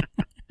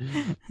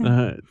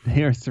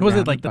are surrounded. Was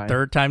it like the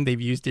third time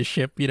they've used his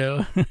ship?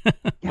 Yeah,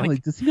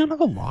 like does he not have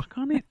a lock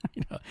on it?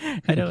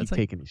 I know. It's like,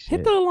 taking his shit.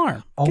 Hit the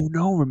alarm. Oh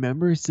no!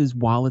 Remember, it says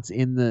while it's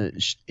in the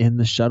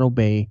shuttle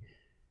bay,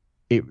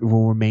 it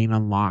will remain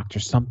unlocked or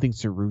something.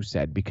 Saru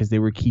said because they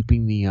were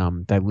keeping the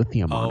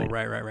dilithium on it. Oh,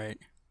 right.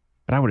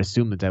 But I would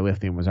assume the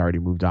dilithium was already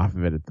moved off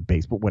of it at the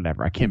base. But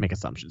whatever, I can't make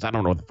assumptions. I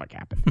don't know what the fuck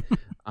happened.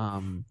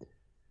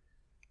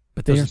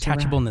 But those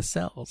detachable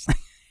nacelles.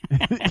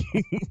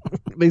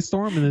 They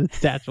store them in the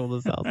detachable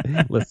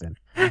nacelles. Listen,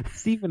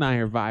 Steve and I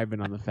are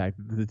vibing on the fact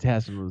that the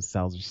detachable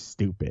nacelles are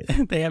stupid.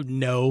 They have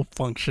no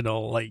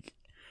functional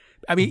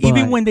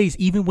even when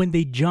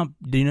they jump,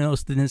 do you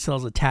notice the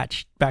nacelles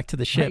attached back to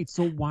the ship? Right,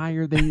 so why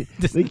are they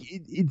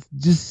it's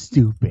just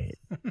stupid.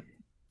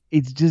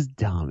 It's just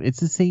dumb. It's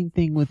the same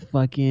thing with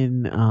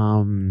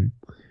fucking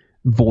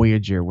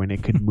Voyager when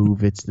it could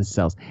move its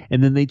nacelles.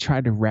 And then they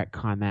tried to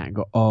retcon that and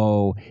go,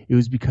 oh, it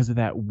was because of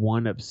that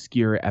one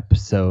obscure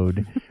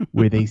episode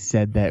where they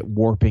said that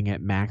warping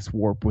at max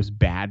warp was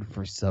bad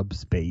for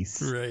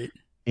subspace. Right.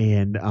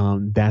 And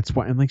that's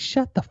why I'm like,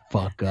 shut the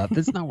fuck up.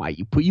 That's not why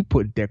you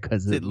put it there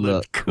because it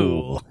looked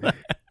cool.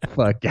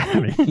 Fuck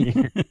out of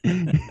here.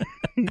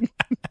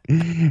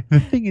 The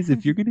thing is,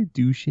 if you're gonna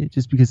do shit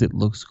just because it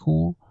looks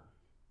cool,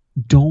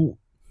 don't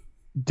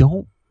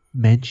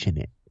mention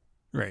it.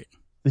 Right.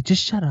 Like,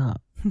 just shut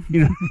up.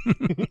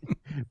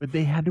 But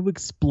they had to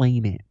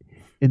explain it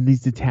in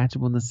these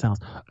detachable nacelles.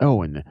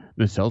 Oh, and the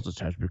nacelles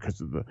attached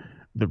because of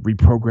the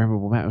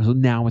reprogrammable map. So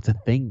now it's a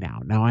thing now.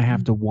 Now I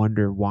have to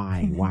wonder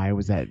why. Why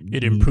was that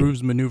It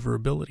improves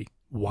maneuverability.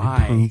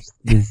 Why? Proves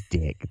this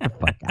dick. Get the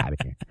fuck out of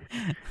here.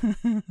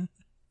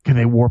 Can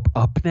they warp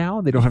up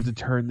now? They don't have to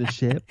turn the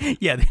ship?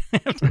 Yeah, they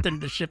don't have to turn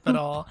the ship at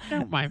all.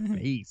 Out my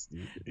face,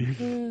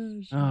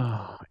 dude.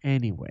 Oh,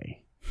 anyway.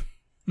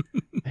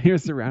 They're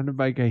surrounded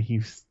by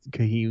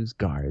Kahim's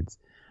guards,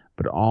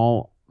 but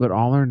all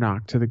are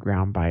knocked to the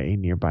ground by a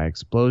nearby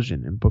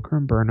explosion, and Booker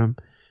and Burnham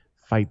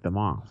fight them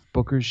off.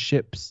 Booker's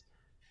ship's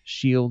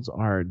shields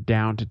are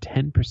down to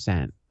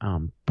 10%,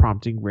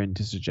 prompting Rin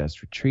to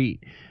suggest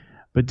retreat.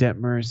 But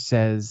Detmer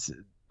says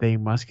they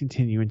must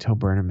continue until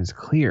Burnham is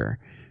clear.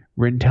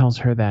 Rin tells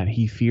her that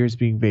he fears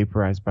being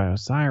vaporized by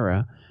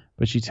Osira,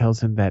 but she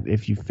tells him that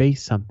if you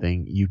face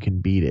something, you can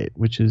beat it,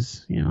 which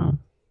is, it's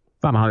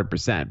not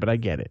 100%, but I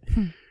get it.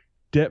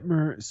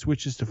 Detmer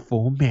switches to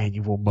full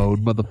manual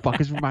mode.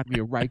 Motherfuckers remind me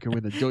of Riker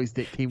when the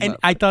joystick came up. And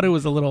I thought it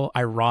was a little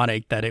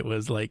ironic that it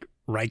was like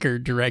Riker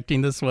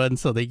directing this one,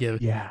 so they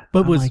give. Yeah,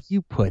 but I'm like,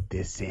 you put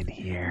this in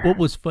here. What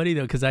was funny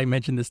though, because I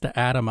mentioned this to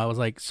Adam, I was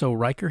like, so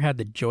Riker had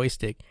the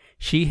joystick.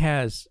 She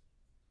has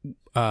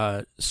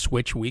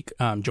Switch weak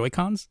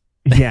Joy-Cons.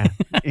 Yeah,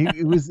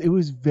 it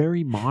was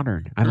very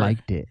modern. I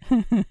liked it.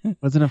 It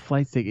wasn't a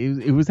flight stick.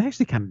 It was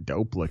actually kind of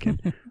dope looking.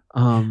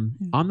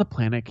 On the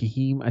planet,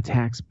 Kahim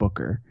attacks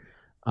Booker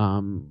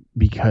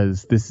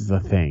because this is a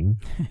thing.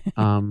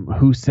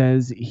 Who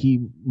says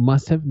he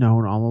must have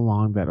known all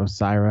along that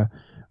Osira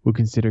would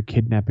consider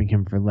kidnapping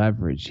him for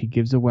leverage. He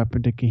gives a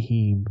weapon to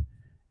Kahim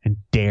and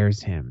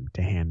dares him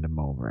to hand him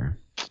over.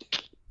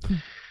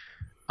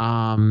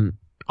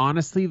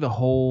 Honestly, the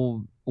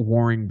whole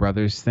Warring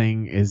Brothers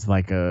thing is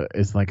like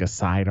a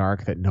side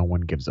arc that no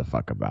one gives a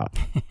fuck about.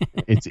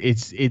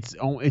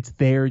 It's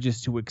there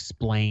just to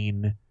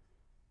explain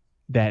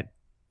that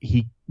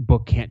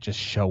Book can't just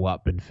show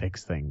up and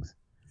fix things.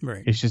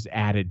 Right. It's just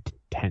added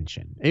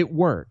tension. It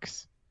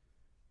works,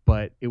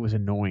 but it was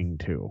annoying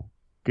too.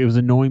 It was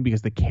annoying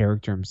because the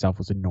character himself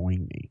was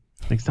annoying me.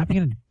 Like, stop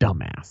being a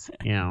dumbass,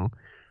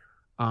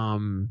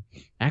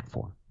 Act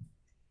 4.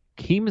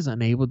 Keem is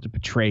unable to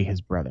betray his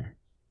brother.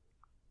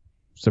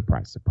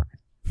 Surprise, surprise.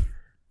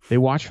 They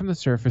watch from the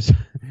surface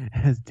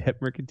as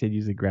Detmer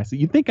continues aggressive.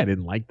 You'd think I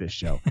didn't like this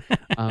show.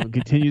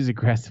 Continues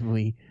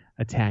aggressively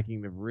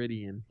attacking the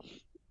Viridian.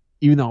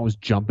 Even though I was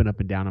jumping up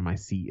and down on my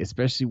seat,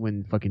 especially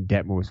when fucking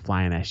Detmer was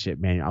flying that ship,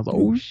 man. I was like,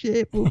 oh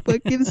shit, we'll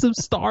fucking some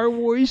Star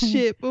Wars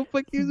shit. We'll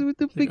fucking with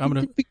the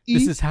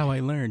This is how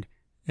I learned.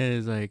 It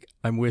is like,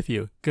 I'm with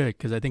you. Good,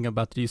 because I think I'm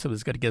about to do something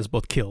that's going to get us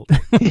both killed.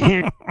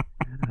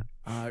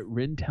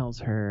 Rin tells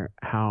her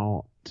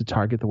how to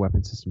target the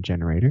weapon system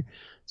generator.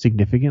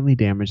 Significantly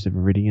damage the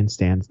Viridian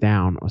stands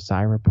down.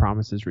 Osira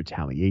promises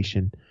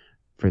retaliation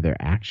for their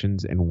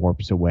actions and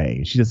warps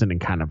away. She doesn't in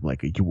kind of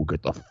like you will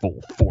get the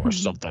full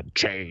force of the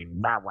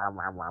chain.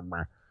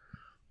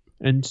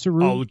 And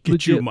Saru, I'll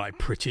get you, my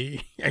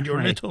pretty, and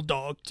your little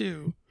dog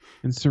too.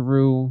 And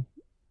Saru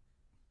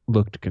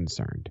looked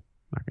concerned.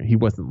 He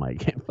wasn't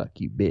like, hey, fuck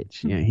you,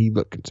 bitch. Yeah, he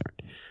looked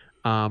concerned.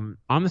 On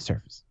the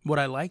surface. What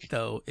I like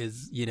though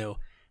is,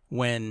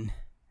 when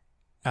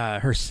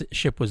her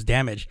ship was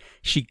damaged,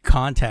 she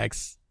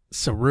contacts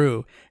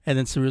Saru, and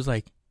then Saru's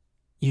like,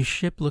 your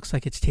ship looks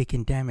like it's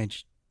taken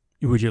damage.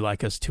 Would you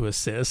like us to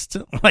assist?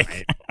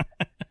 Like,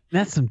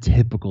 that's some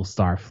typical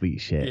Starfleet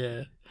shit.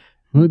 Yeah.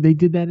 Well, they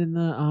did that in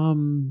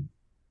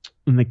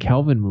the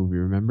Kelvin movie,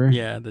 remember?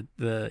 Yeah,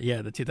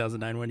 the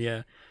 2009 one,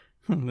 yeah.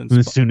 And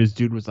as soon as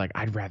dude was like,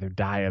 I'd rather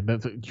die,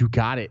 you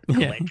got it.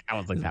 Yeah. Like, I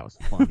was like, that was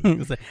funny.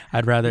 Was like,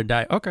 I'd rather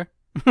die. Okay.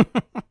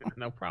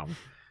 No problem.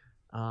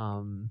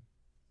 What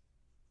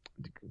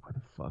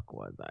the fuck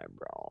was I,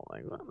 bro?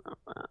 Like,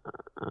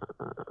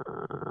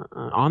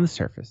 on the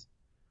surface,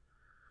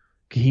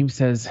 Kahim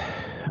says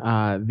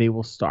they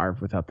will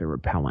starve without their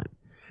repellent.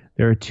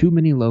 There are too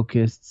many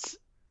locusts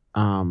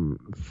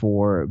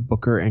for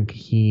Booker and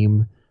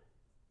Kahim.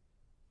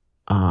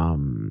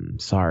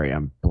 Sorry,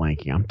 I'm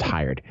blanking. I'm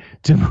tired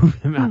to move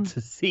them out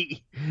to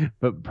sea.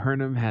 But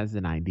Burnham has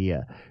an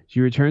idea. She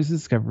returns to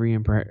Discovery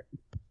and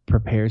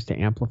prepares to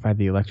amplify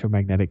the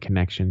electromagnetic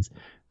connections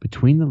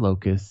between the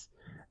locusts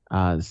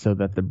so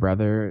that the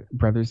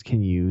brothers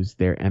can use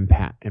their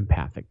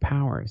empathic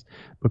powers.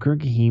 Booker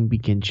and Kahim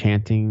begin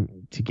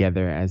chanting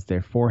together as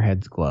their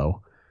foreheads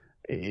glow.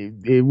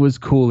 It was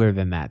cooler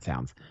than that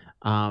sounds.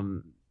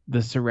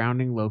 The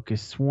surrounding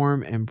locusts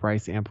swarm, and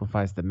Bryce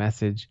amplifies the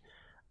message.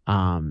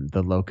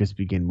 The locusts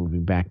begin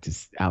moving back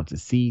out to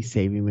sea,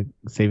 saving the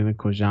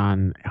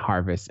Kojan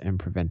harvest and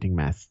preventing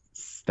mass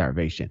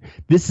starvation.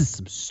 This is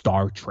some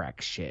Star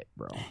Trek shit,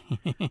 bro.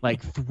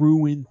 Like,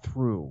 through and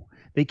through.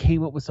 They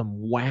came up with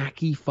some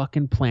wacky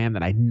fucking plan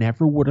that I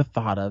never would have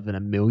thought of in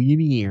a million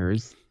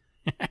years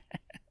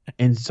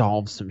and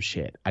solved some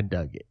shit. I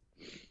dug it.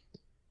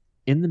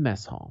 In the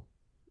mess hall,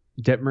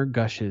 Detmer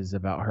gushes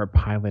about her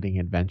piloting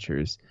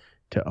adventures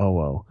to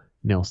Oo,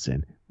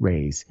 Nilsson,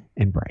 Reyes,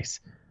 and Bryce.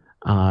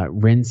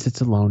 Rin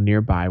sits alone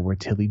nearby where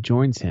Tilly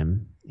joins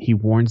him. He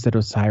warns that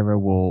Osira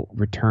will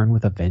return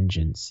with a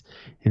vengeance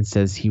and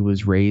says he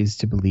was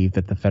raised to believe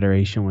that the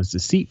Federation was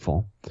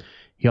deceitful.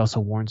 He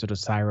also warns that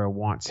Osira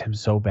wants him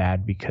so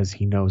bad because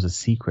he knows a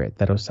secret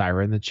that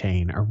Osira and the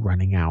Chain are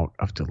running out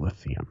of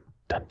dilithium.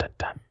 Dun, dun,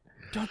 dun.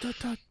 Dun, dun,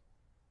 dun.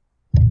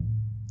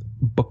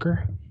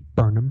 Booker,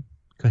 Burnham,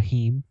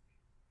 Kahim,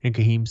 and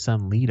Kahim's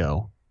son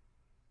Leto.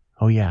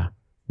 Oh yeah,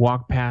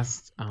 walk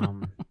past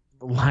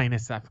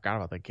Linus. I forgot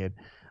about that kid.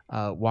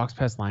 Walks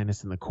past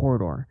Linus in the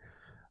corridor,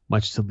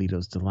 much to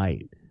Leto's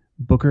delight.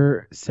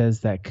 Booker says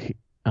that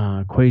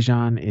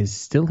Quajan is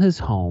still his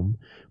home,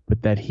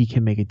 but that he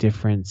can make a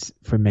difference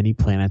for many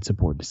planets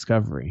aboard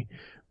Discovery.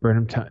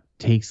 Burnham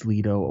takes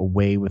Leto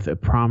away with a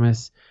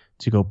promise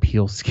to go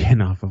peel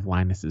skin off of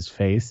Linus's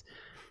face.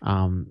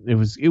 It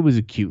was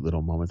a cute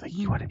little moment. Like,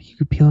 you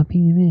could peel up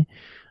me.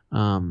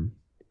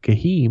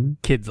 Kahim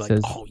Kid's like,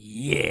 says, oh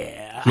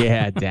yeah.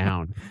 yeah,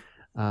 down.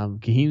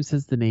 Kahim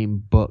says the name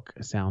Book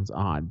sounds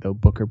odd, though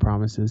Booker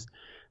promises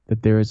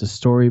that there is a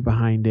story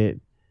behind it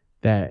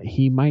that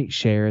he might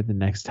share the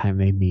next time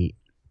they meet,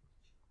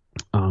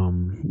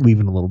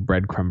 leaving a little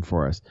breadcrumb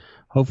for us,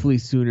 hopefully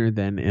sooner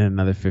than in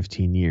another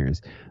 15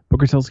 years.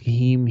 Booker tells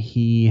Kahim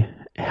he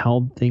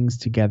held things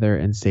together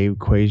and saved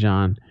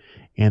Quajan,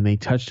 and they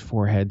touched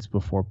foreheads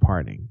before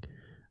parting.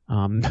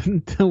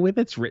 The way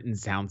that's written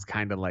sounds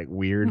kind of like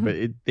weird, but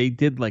they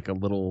did like a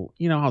little,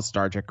 you know how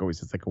Star Trek always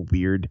has like a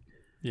weird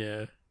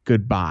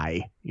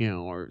goodbye,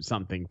 or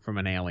something from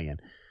an alien.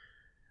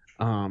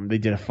 They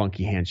did a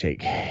funky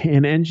handshake.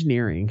 In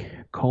engineering,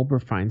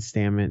 Culber finds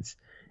Stamets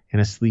and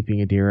a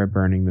sleeping Adira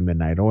burning the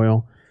midnight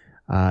oil.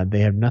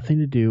 They have nothing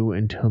to do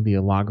until the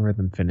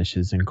logarithm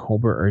finishes, and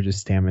Culber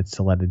urges Stamets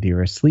to let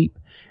Adira sleep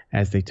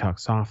as they talk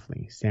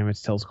softly.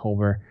 Stamets tells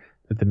Culber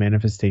that the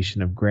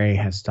manifestation of Grey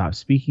has stopped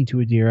speaking to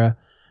Adira,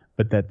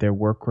 but that their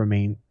work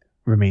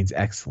remains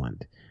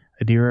excellent.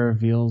 Adira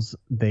reveals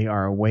they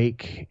are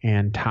awake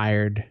and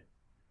tired,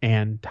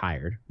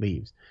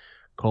 leaves.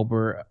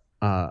 Culber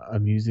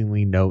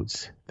amusingly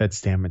notes that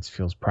Stamets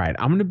feels pride.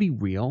 I'm going to be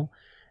real,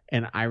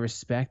 and I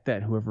respect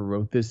that whoever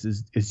wrote this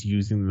is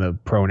using the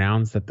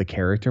pronouns that the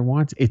character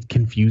wants. It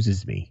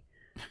confuses me.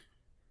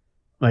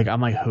 Like, I'm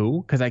like,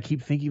 who? Because I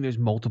keep thinking there's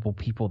multiple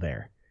people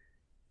there.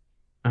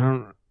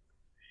 I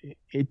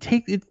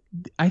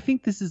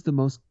think this is the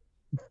most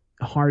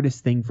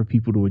hardest thing for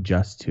people to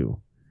adjust to.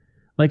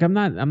 Like, I'm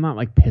not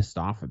like pissed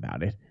off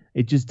about it.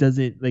 It just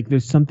doesn't, like,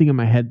 there's something in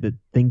my head that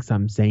thinks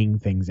I'm saying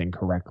things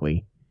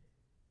incorrectly.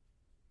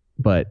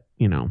 But,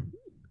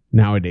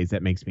 nowadays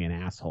that makes me an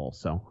asshole.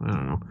 So I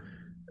don't know.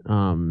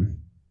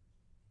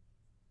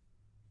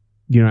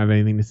 You don't have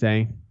anything to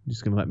say? You're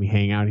just going to let me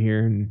hang out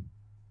here? And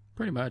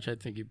Pretty much. I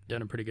think you've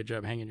done a pretty good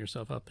job hanging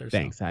yourself out there.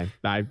 Thanks. So.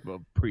 I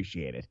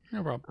appreciate it.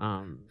 No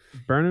problem.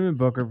 Burnham and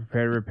Booker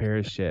prepare to repair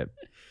his ship,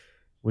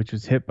 which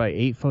was hit by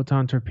 8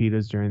 photon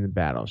torpedoes during the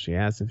battle. She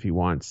asks if he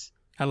wants.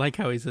 I like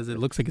how he says it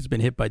looks like it's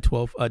been hit by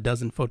a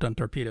dozen photon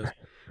torpedoes.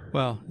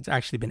 Well, it's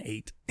actually been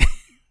 8.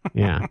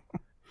 Yeah.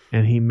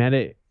 And he met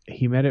it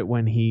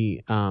when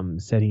he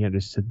said he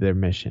understood their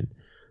mission.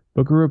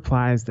 Booker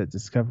replies that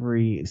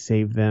Discovery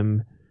saved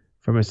them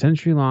from a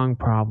century-long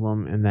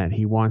problem and that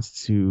he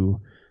wants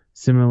to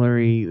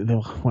similarly,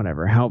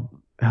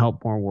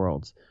 help more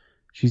worlds.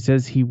 She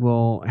says he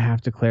will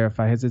have to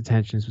clarify his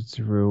intentions with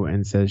Saru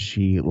and says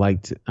she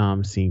liked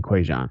seeing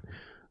Quajan.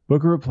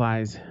 Booker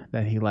replies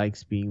that he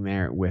likes being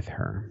there with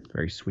her.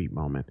 Very sweet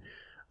moment.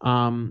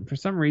 For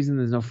some reason,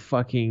 there's no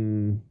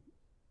fucking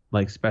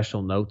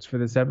special notes for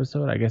this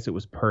episode. I guess it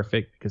was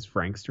perfect because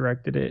Frank's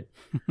directed it.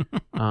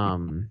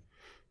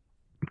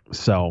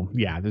 So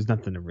yeah, there's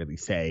nothing to really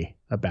say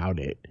about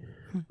it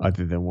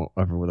other than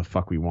whatever the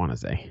fuck we want to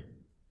say.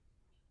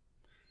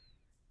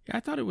 Yeah, I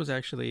thought it was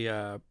actually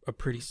a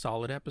pretty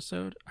solid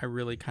episode. I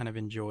really kind of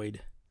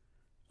enjoyed,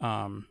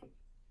 they're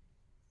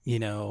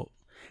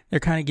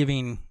kind of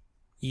giving,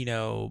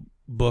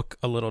 Book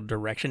a little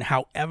direction.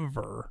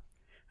 However,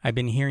 I've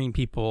been hearing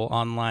people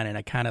online and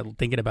I kind of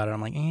thinking about it.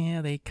 I'm like,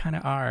 yeah, they kind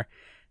of are.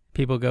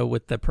 People go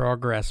with the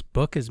progress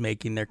Book is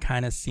making. There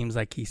kind of seems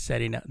like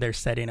they're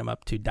setting him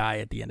up to die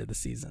at the end of the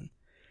season.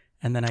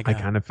 And then I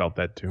kind of felt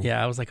that too.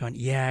 Yeah, I was like,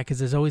 because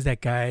there's always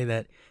that guy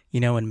that,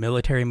 in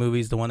military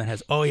movies, the one that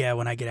has, oh yeah,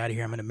 when I get out of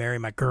here, I'm going to marry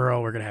my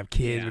girl. We're going to have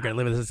kids. We're going to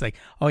live with this. It's like,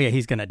 oh yeah,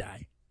 he's going to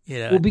die.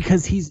 Well,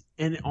 because he's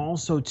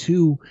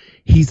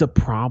a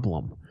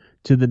problem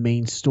to the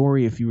main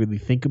story if you really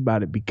think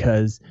about it,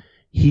 because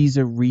he's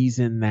a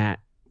reason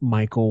that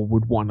Michael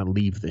would want to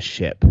leave the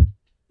ship.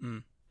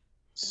 Mm.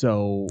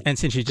 So, and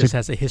since he just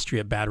has a history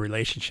of bad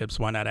relationships,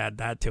 why not add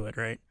that to it,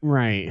 right?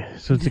 Right.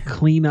 So to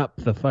clean up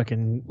the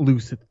fucking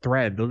loose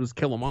thread, they'll just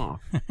kill him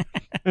off.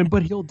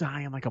 But he'll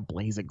die in like a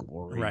blaze of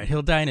glory. Right.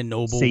 He'll die in a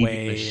noble saving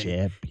way. The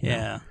ship.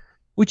 Yeah.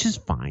 Which is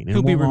fine.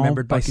 He'll be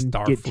remembered by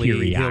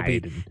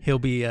Starfleet.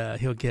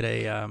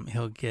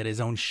 He'll get his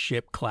own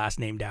ship class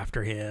named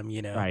after him.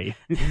 Right.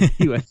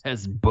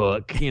 USS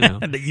Book. The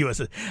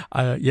USS.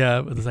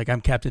 It's like,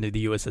 I'm captain of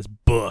the USS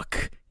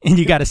Book, and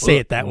you got to say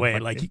it that way.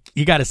 Like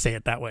you got to say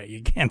it that way.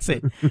 You can't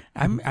say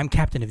I'm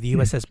captain of the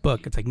USS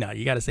Book. It's like, no,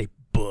 you got to say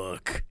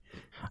Book.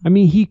 I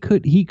mean, he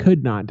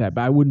could not die,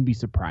 but I wouldn't be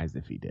surprised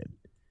if he did.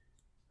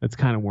 That's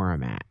kind of where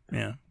I'm at.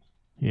 Yeah.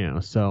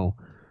 So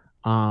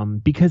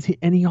because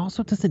he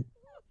also doesn't,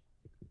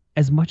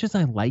 as much as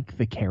I like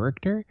the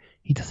character,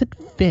 he doesn't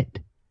fit.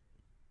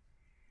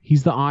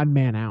 He's the odd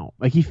man out.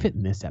 Like, he fit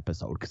in this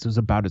episode because it was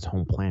about his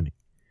home planet.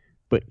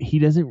 But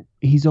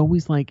he's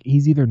always like,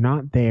 he's either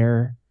not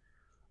there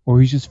or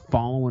he's just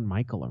following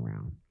Michael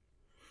around.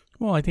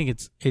 Well, I think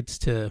it's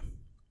to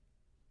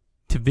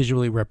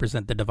visually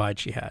represent the divide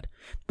she had.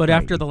 But right,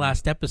 after the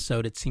last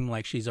episode, it seemed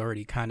like she's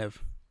already kind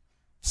of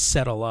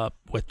settled up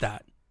with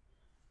that.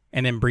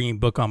 And then bringing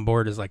Book on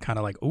board is like kind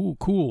of like, ooh,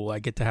 cool, I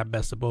get to have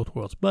best of both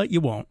worlds. But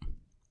you won't.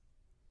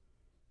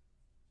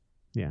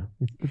 Yeah.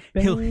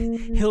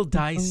 He'll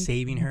die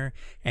saving her,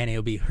 and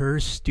it'll be her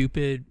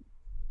stupid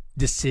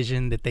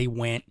decision that they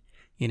went,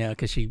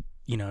 because she,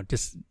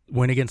 just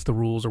went against the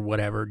rules or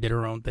whatever, did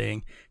her own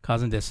thing,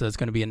 causing this. So it's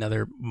going to be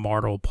another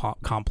marital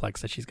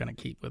complex that she's going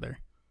to keep with her.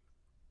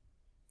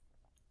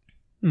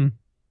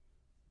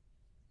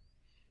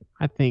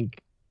 I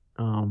think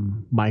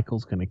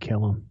Michael's going to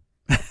kill him.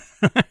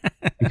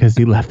 Because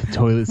he left the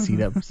toilet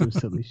seat up for some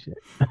silly shit.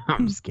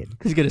 I'm just kidding.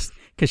 Because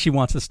she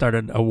wants to start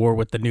a war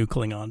with the new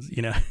Klingons,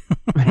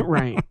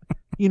 Right.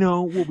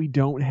 What we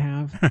don't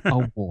have?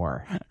 A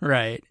war.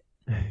 Right.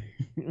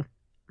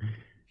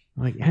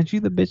 Like, aren't you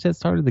the bitch that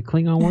started the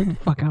Klingon war? Get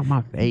the fuck out of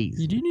my face.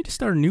 Do you need to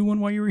start a new one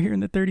while you were here in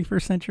the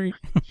 31st century?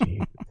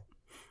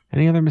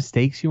 Any other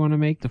mistakes you want to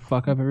make to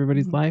fuck up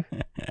everybody's life?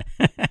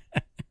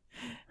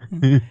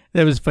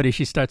 That was funny.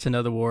 She starts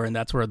another war, and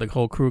that's where the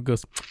whole crew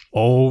goes,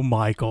 "Oh,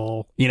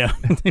 Michael,"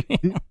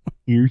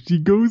 Here she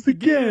goes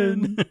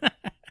again.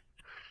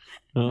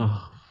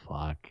 Oh,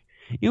 fuck.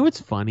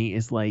 What's funny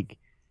is, like,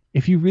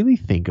 if you really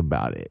think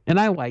about it, and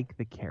I like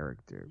the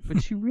character,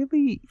 but she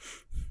really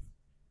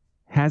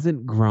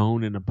hasn't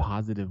grown in a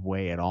positive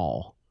way at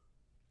all.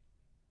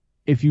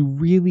 If you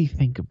really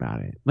think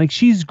about it, like,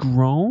 she's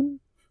grown.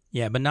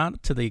 Yeah, but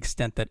not to the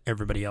extent that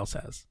everybody else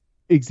has.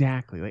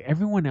 Exactly. Like,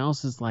 everyone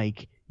else is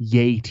like,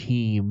 yay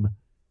team,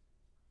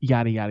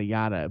 yada, yada,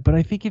 yada. But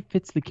I think it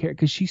fits the character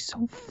because she's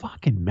so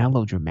fucking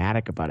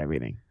melodramatic about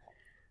everything.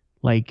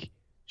 Like,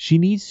 she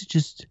needs to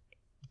just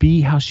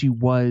be how she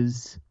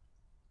was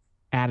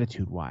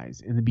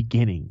attitude-wise in the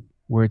beginning,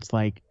 where it's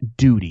like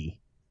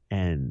duty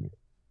and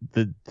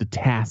the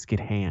task at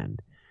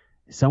hand.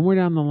 Somewhere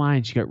down the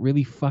line, she got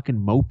really fucking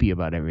mopey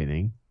about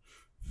everything.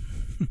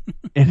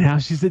 And now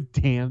she's a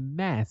damn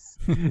mess.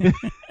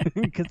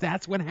 Because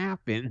that's what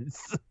happens.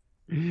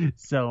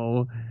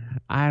 So,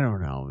 I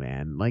don't know,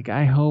 man. Like,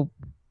 I hope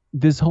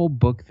this whole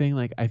book thing,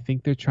 like, I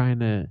think they're trying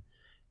to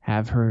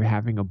have her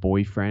having a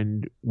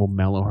boyfriend will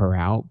mellow her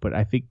out. But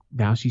I think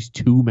now she's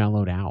too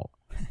mellowed out.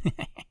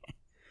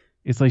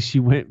 It's like she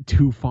went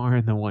too far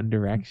in the one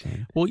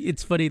direction. Well,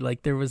 it's funny.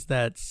 Like, there was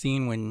that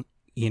scene when,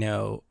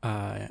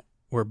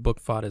 where Book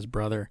fought his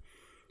brother.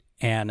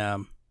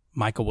 And,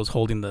 Michael was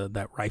holding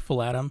that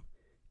rifle at him,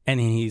 and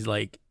then he's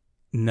like,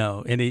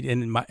 "No," and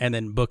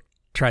then Book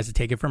tries to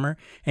take it from her,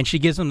 and she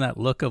gives him that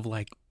look of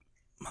like,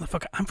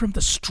 "Motherfucker, I'm from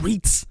the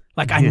streets.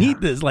 Like, I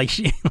need this." Like,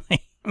 she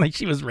like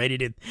she was ready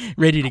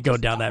to go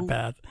down that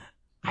path.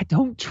 I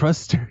don't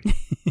trust her.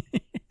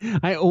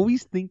 I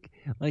always think,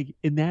 like,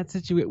 in that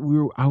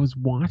situation, I was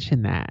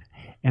watching that,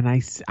 and I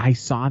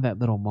saw that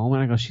little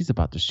moment. I go, "She's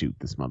about to shoot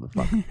this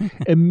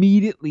motherfucker."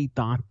 Immediately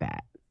thought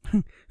that.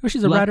 Well,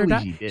 she's a ride or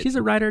die. She's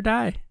a ride or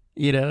die.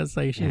 It's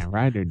like she's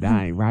ride or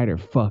die, ride or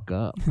fuck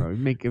up, bro.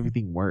 Make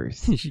everything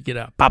worse. She get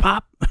out,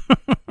 pop.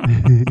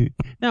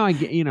 Now I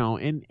get,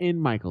 in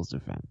Michael's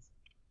defense,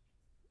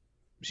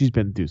 she's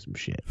been through some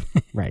shit,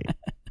 right?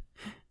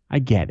 I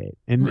get it,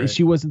 and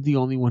she wasn't the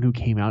only one who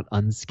came out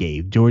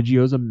unscathed.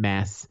 Giorgio's a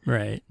mess,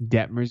 right?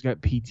 Detmer's got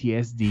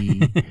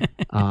PTSD.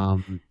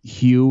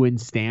 Hugh and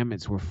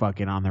Stamets were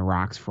fucking on the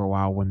rocks for a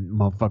while when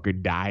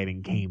motherfucker died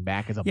and came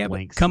back as a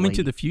blank slate. Coming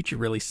to the Future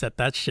really set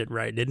that shit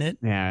right, didn't it?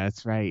 Yeah,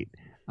 that's right.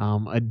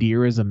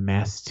 Adira's a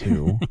mess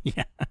too.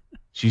 Yeah,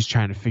 she's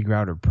trying to figure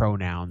out her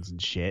pronouns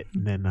and shit.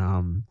 And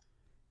then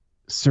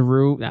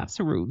Saru, that's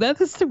a pimp,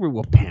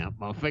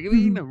 motherfucker.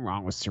 There's nothing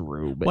wrong with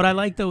Saru. But what I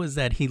like though is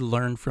that he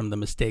learned from the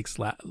mistakes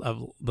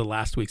of the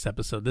last week's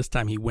episode. This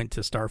time he went to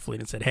Starfleet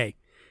and said, "Hey,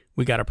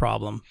 we got a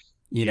problem."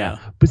 You know.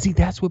 But see,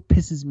 that's what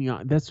pisses me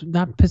off. That's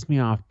not pissed me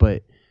off,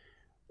 but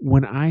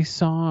when I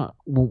saw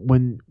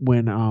when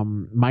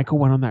Michael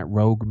went on that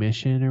rogue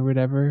mission or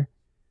whatever,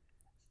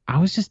 I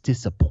was just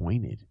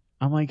disappointed.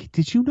 I'm like,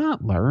 did you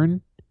not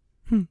learn?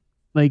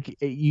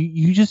 Like,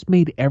 you just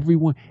made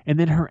everyone. And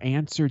then her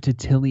answer to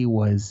Tilly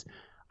was,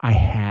 "I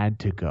had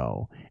to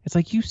go." It's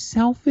like, you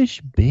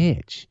selfish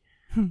bitch.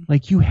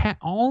 Like, you had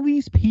all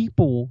these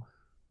people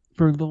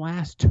for the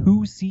last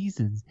 2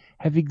 seasons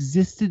have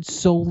existed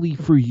solely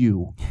for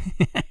you.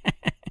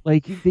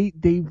 Like,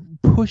 they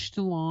pushed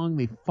along,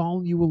 they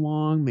follow you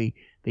along, they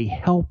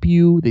help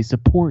you, they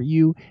support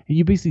you, and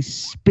you basically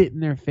spit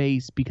in their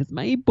face because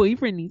my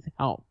boyfriend needs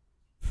help.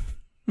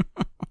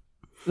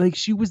 Like,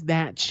 she was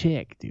that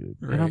chick, dude.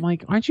 Right. And I'm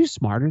like, aren't you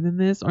smarter than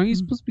this? Aren't you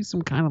supposed to be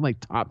some kind of like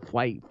top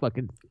flight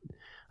fucking...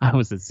 I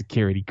was a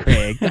security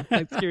Craig.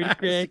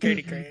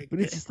 Security Craig. But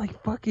it's just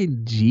like,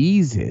 fucking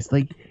Jesus.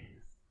 Like,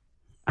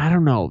 I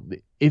don't know.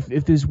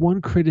 If there's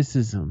one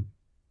criticism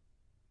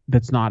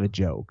that's not a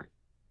joke,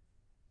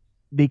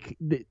 they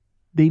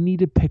need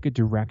to pick a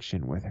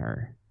direction with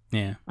her.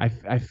 Yeah.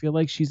 I feel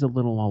like she's a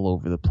little all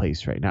over the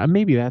place right now. And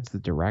maybe that's the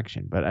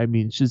direction, but I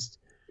mean, it's just...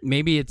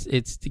 Maybe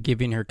it's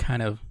giving her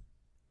kind of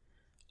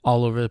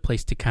all over the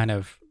place to kind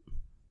of,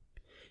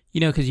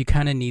 because you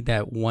kind of need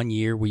that 1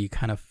 year where you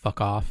kind of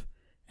fuck off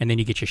and then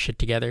you get your shit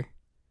together.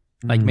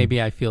 Like,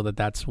 maybe I feel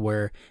that's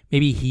where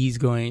maybe he's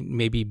going,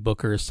 maybe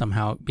Booker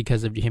somehow,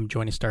 because of him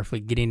joining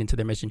Starfleet, getting into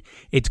their mission,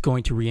 it's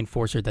going to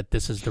reinforce her that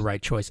this is the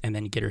right choice and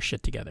then get her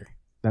shit together.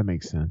 That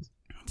makes sense.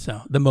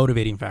 So, the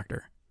motivating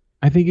factor.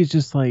 I think it's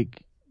just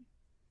like,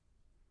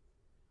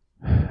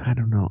 I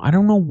don't know. I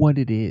don't know what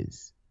it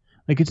is.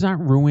 Like, it's not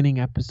ruining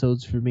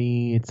episodes for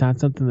me. It's not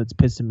something that's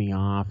pissing me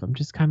off. I'm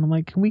just kind of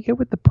like, can we get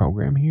with the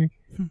program here?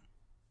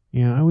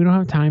 We don't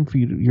have time for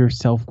your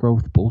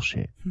self-growth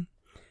bullshit.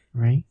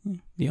 Right?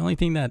 The only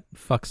thing that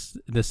fucks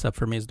this up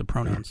for me is the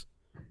pronouns.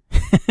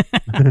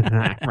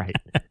 Right.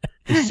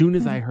 As soon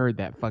as I heard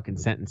that fucking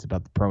sentence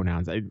about the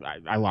pronouns,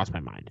 I lost my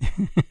mind.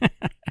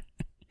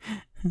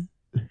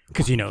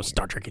 Because,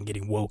 Star Trek and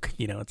getting woke,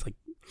 it's like...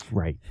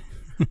 Right.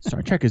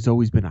 Star Trek has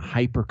always been a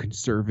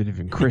hyper-conservative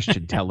and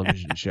Christian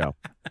television show.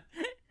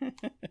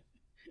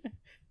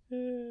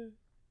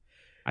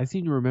 I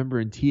seem to remember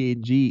in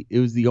TNG, it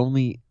was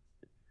the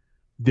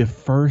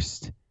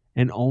first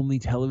and only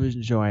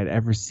television show I had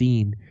ever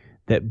seen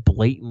that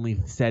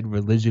blatantly said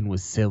religion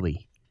was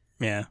silly.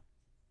 Yeah.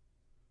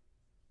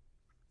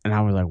 And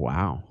I was like,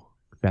 wow,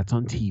 that's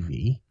on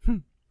TV.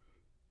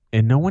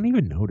 And no one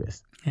even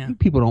noticed. Yeah. I think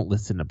people don't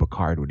listen to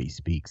Picard when he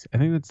speaks. I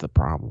think that's the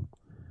problem.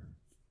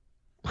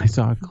 I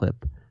saw a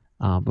clip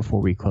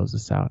before we close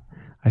this out.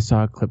 I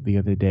saw a clip the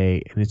other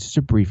day, and it's just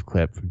a brief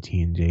clip from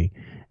TNG.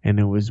 And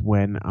it was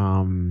when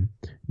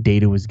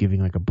Data was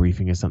giving like a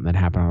briefing of something that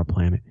happened on a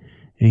planet.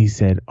 And he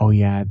said, oh,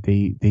 yeah,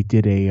 they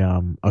did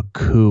a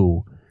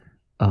coup.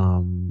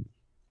 And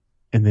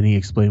then he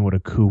explained what a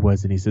coup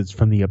was. And he said it's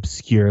from the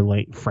obscure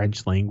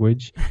French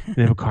language. And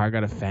then Picard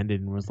got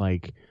offended and was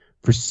like,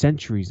 for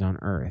centuries on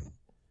Earth,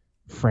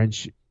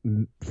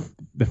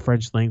 the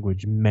French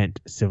language meant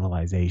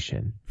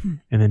civilization.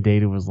 And then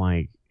Data was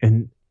like,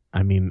 and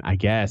I mean, I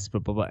guess,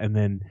 but blah, blah. And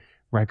then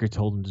Riker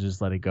told him to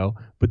just let it go.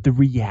 But the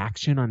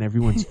reaction on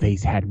everyone's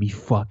face had me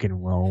fucking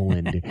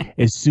rolling, dude.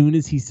 As soon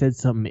as he said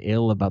something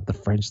ill about the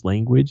French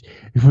language,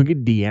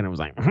 fucking Deanna was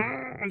like,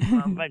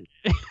 I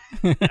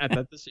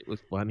thought this shit was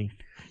funny.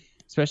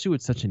 Especially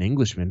with such an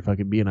Englishman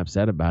fucking being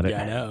upset about it.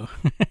 Yeah, I know.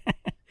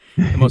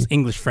 The most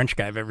English French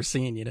guy I've ever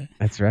seen,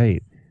 That's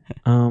right.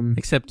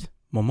 Except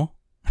Momo.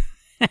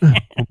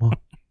 Momo.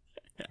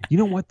 You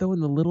know what, though? In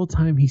the little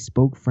time he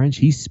spoke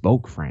French,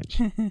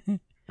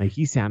 Like,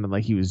 he sounded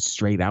like he was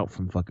straight out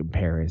from fucking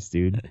Paris,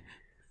 dude.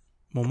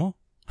 Momo?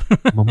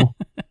 Momo.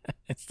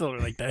 It's still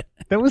like that.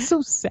 That was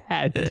so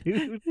sad,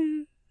 dude.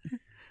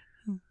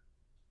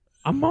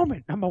 A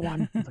moment, number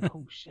one. It's like,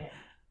 oh, shit.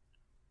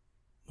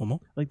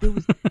 Momo? Like, there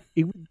was...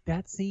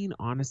 that scene,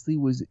 honestly,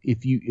 was...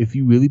 If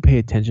you really pay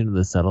attention to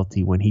the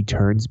subtlety, when he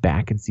turns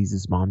back and sees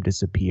his mom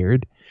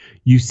disappeared,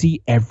 you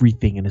see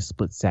everything in a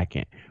split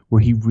second,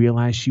 where he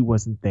realized she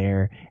wasn't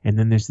there, and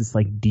then there's this,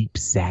 like, deep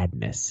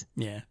sadness.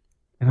 Yeah.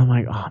 And I'm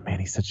like, oh, man,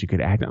 he's such a good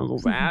actor. I'm so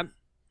sad.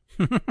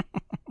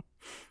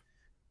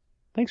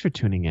 Thanks for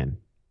tuning in.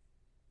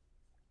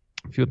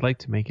 If you would like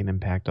to make an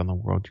impact on the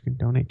world, you can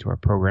donate to our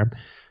program.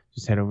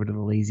 Just head over to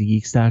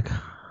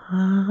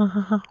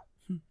thelazygeeks.com.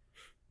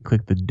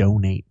 Click the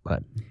donate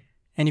button.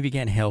 And if you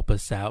can't help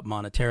us out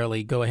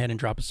monetarily, go ahead and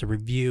drop us a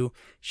review.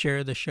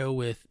 Share the show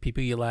with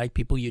people you like,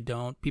 people you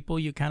don't, people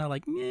you kind of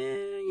like,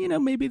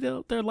 maybe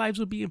their lives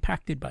will be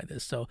impacted by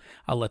this. So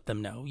I'll let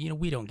them know.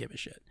 We don't give a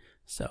shit.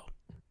 So...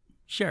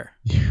 Sure.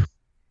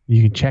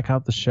 You can check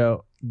out the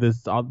show. You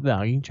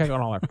can check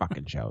out all our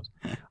fucking shows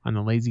on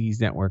the Lazy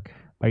Geeks Network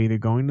by either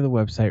going to the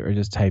website or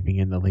just typing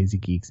in the Lazy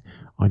Geeks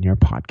on your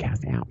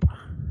podcast app.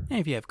 And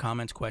if you have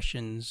comments,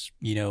 questions,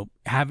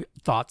 have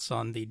thoughts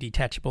on the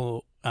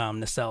detachable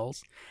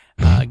nacelles,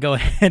 go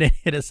ahead and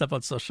hit us up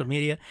on social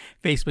media,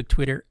 Facebook,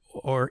 Twitter,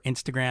 or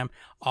Instagram,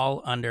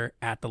 all under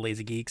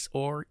 @thelazygeeks,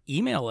 or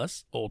email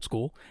us, old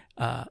school,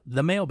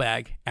 the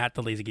mailbag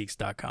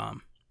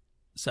 @thelazygeeks.com.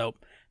 So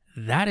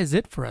that is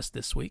it for us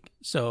this week.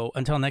 So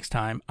until next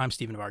time, I'm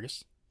Stephen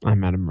Vargas.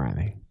 I'm Adam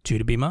Riley. 2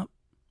 to beam up.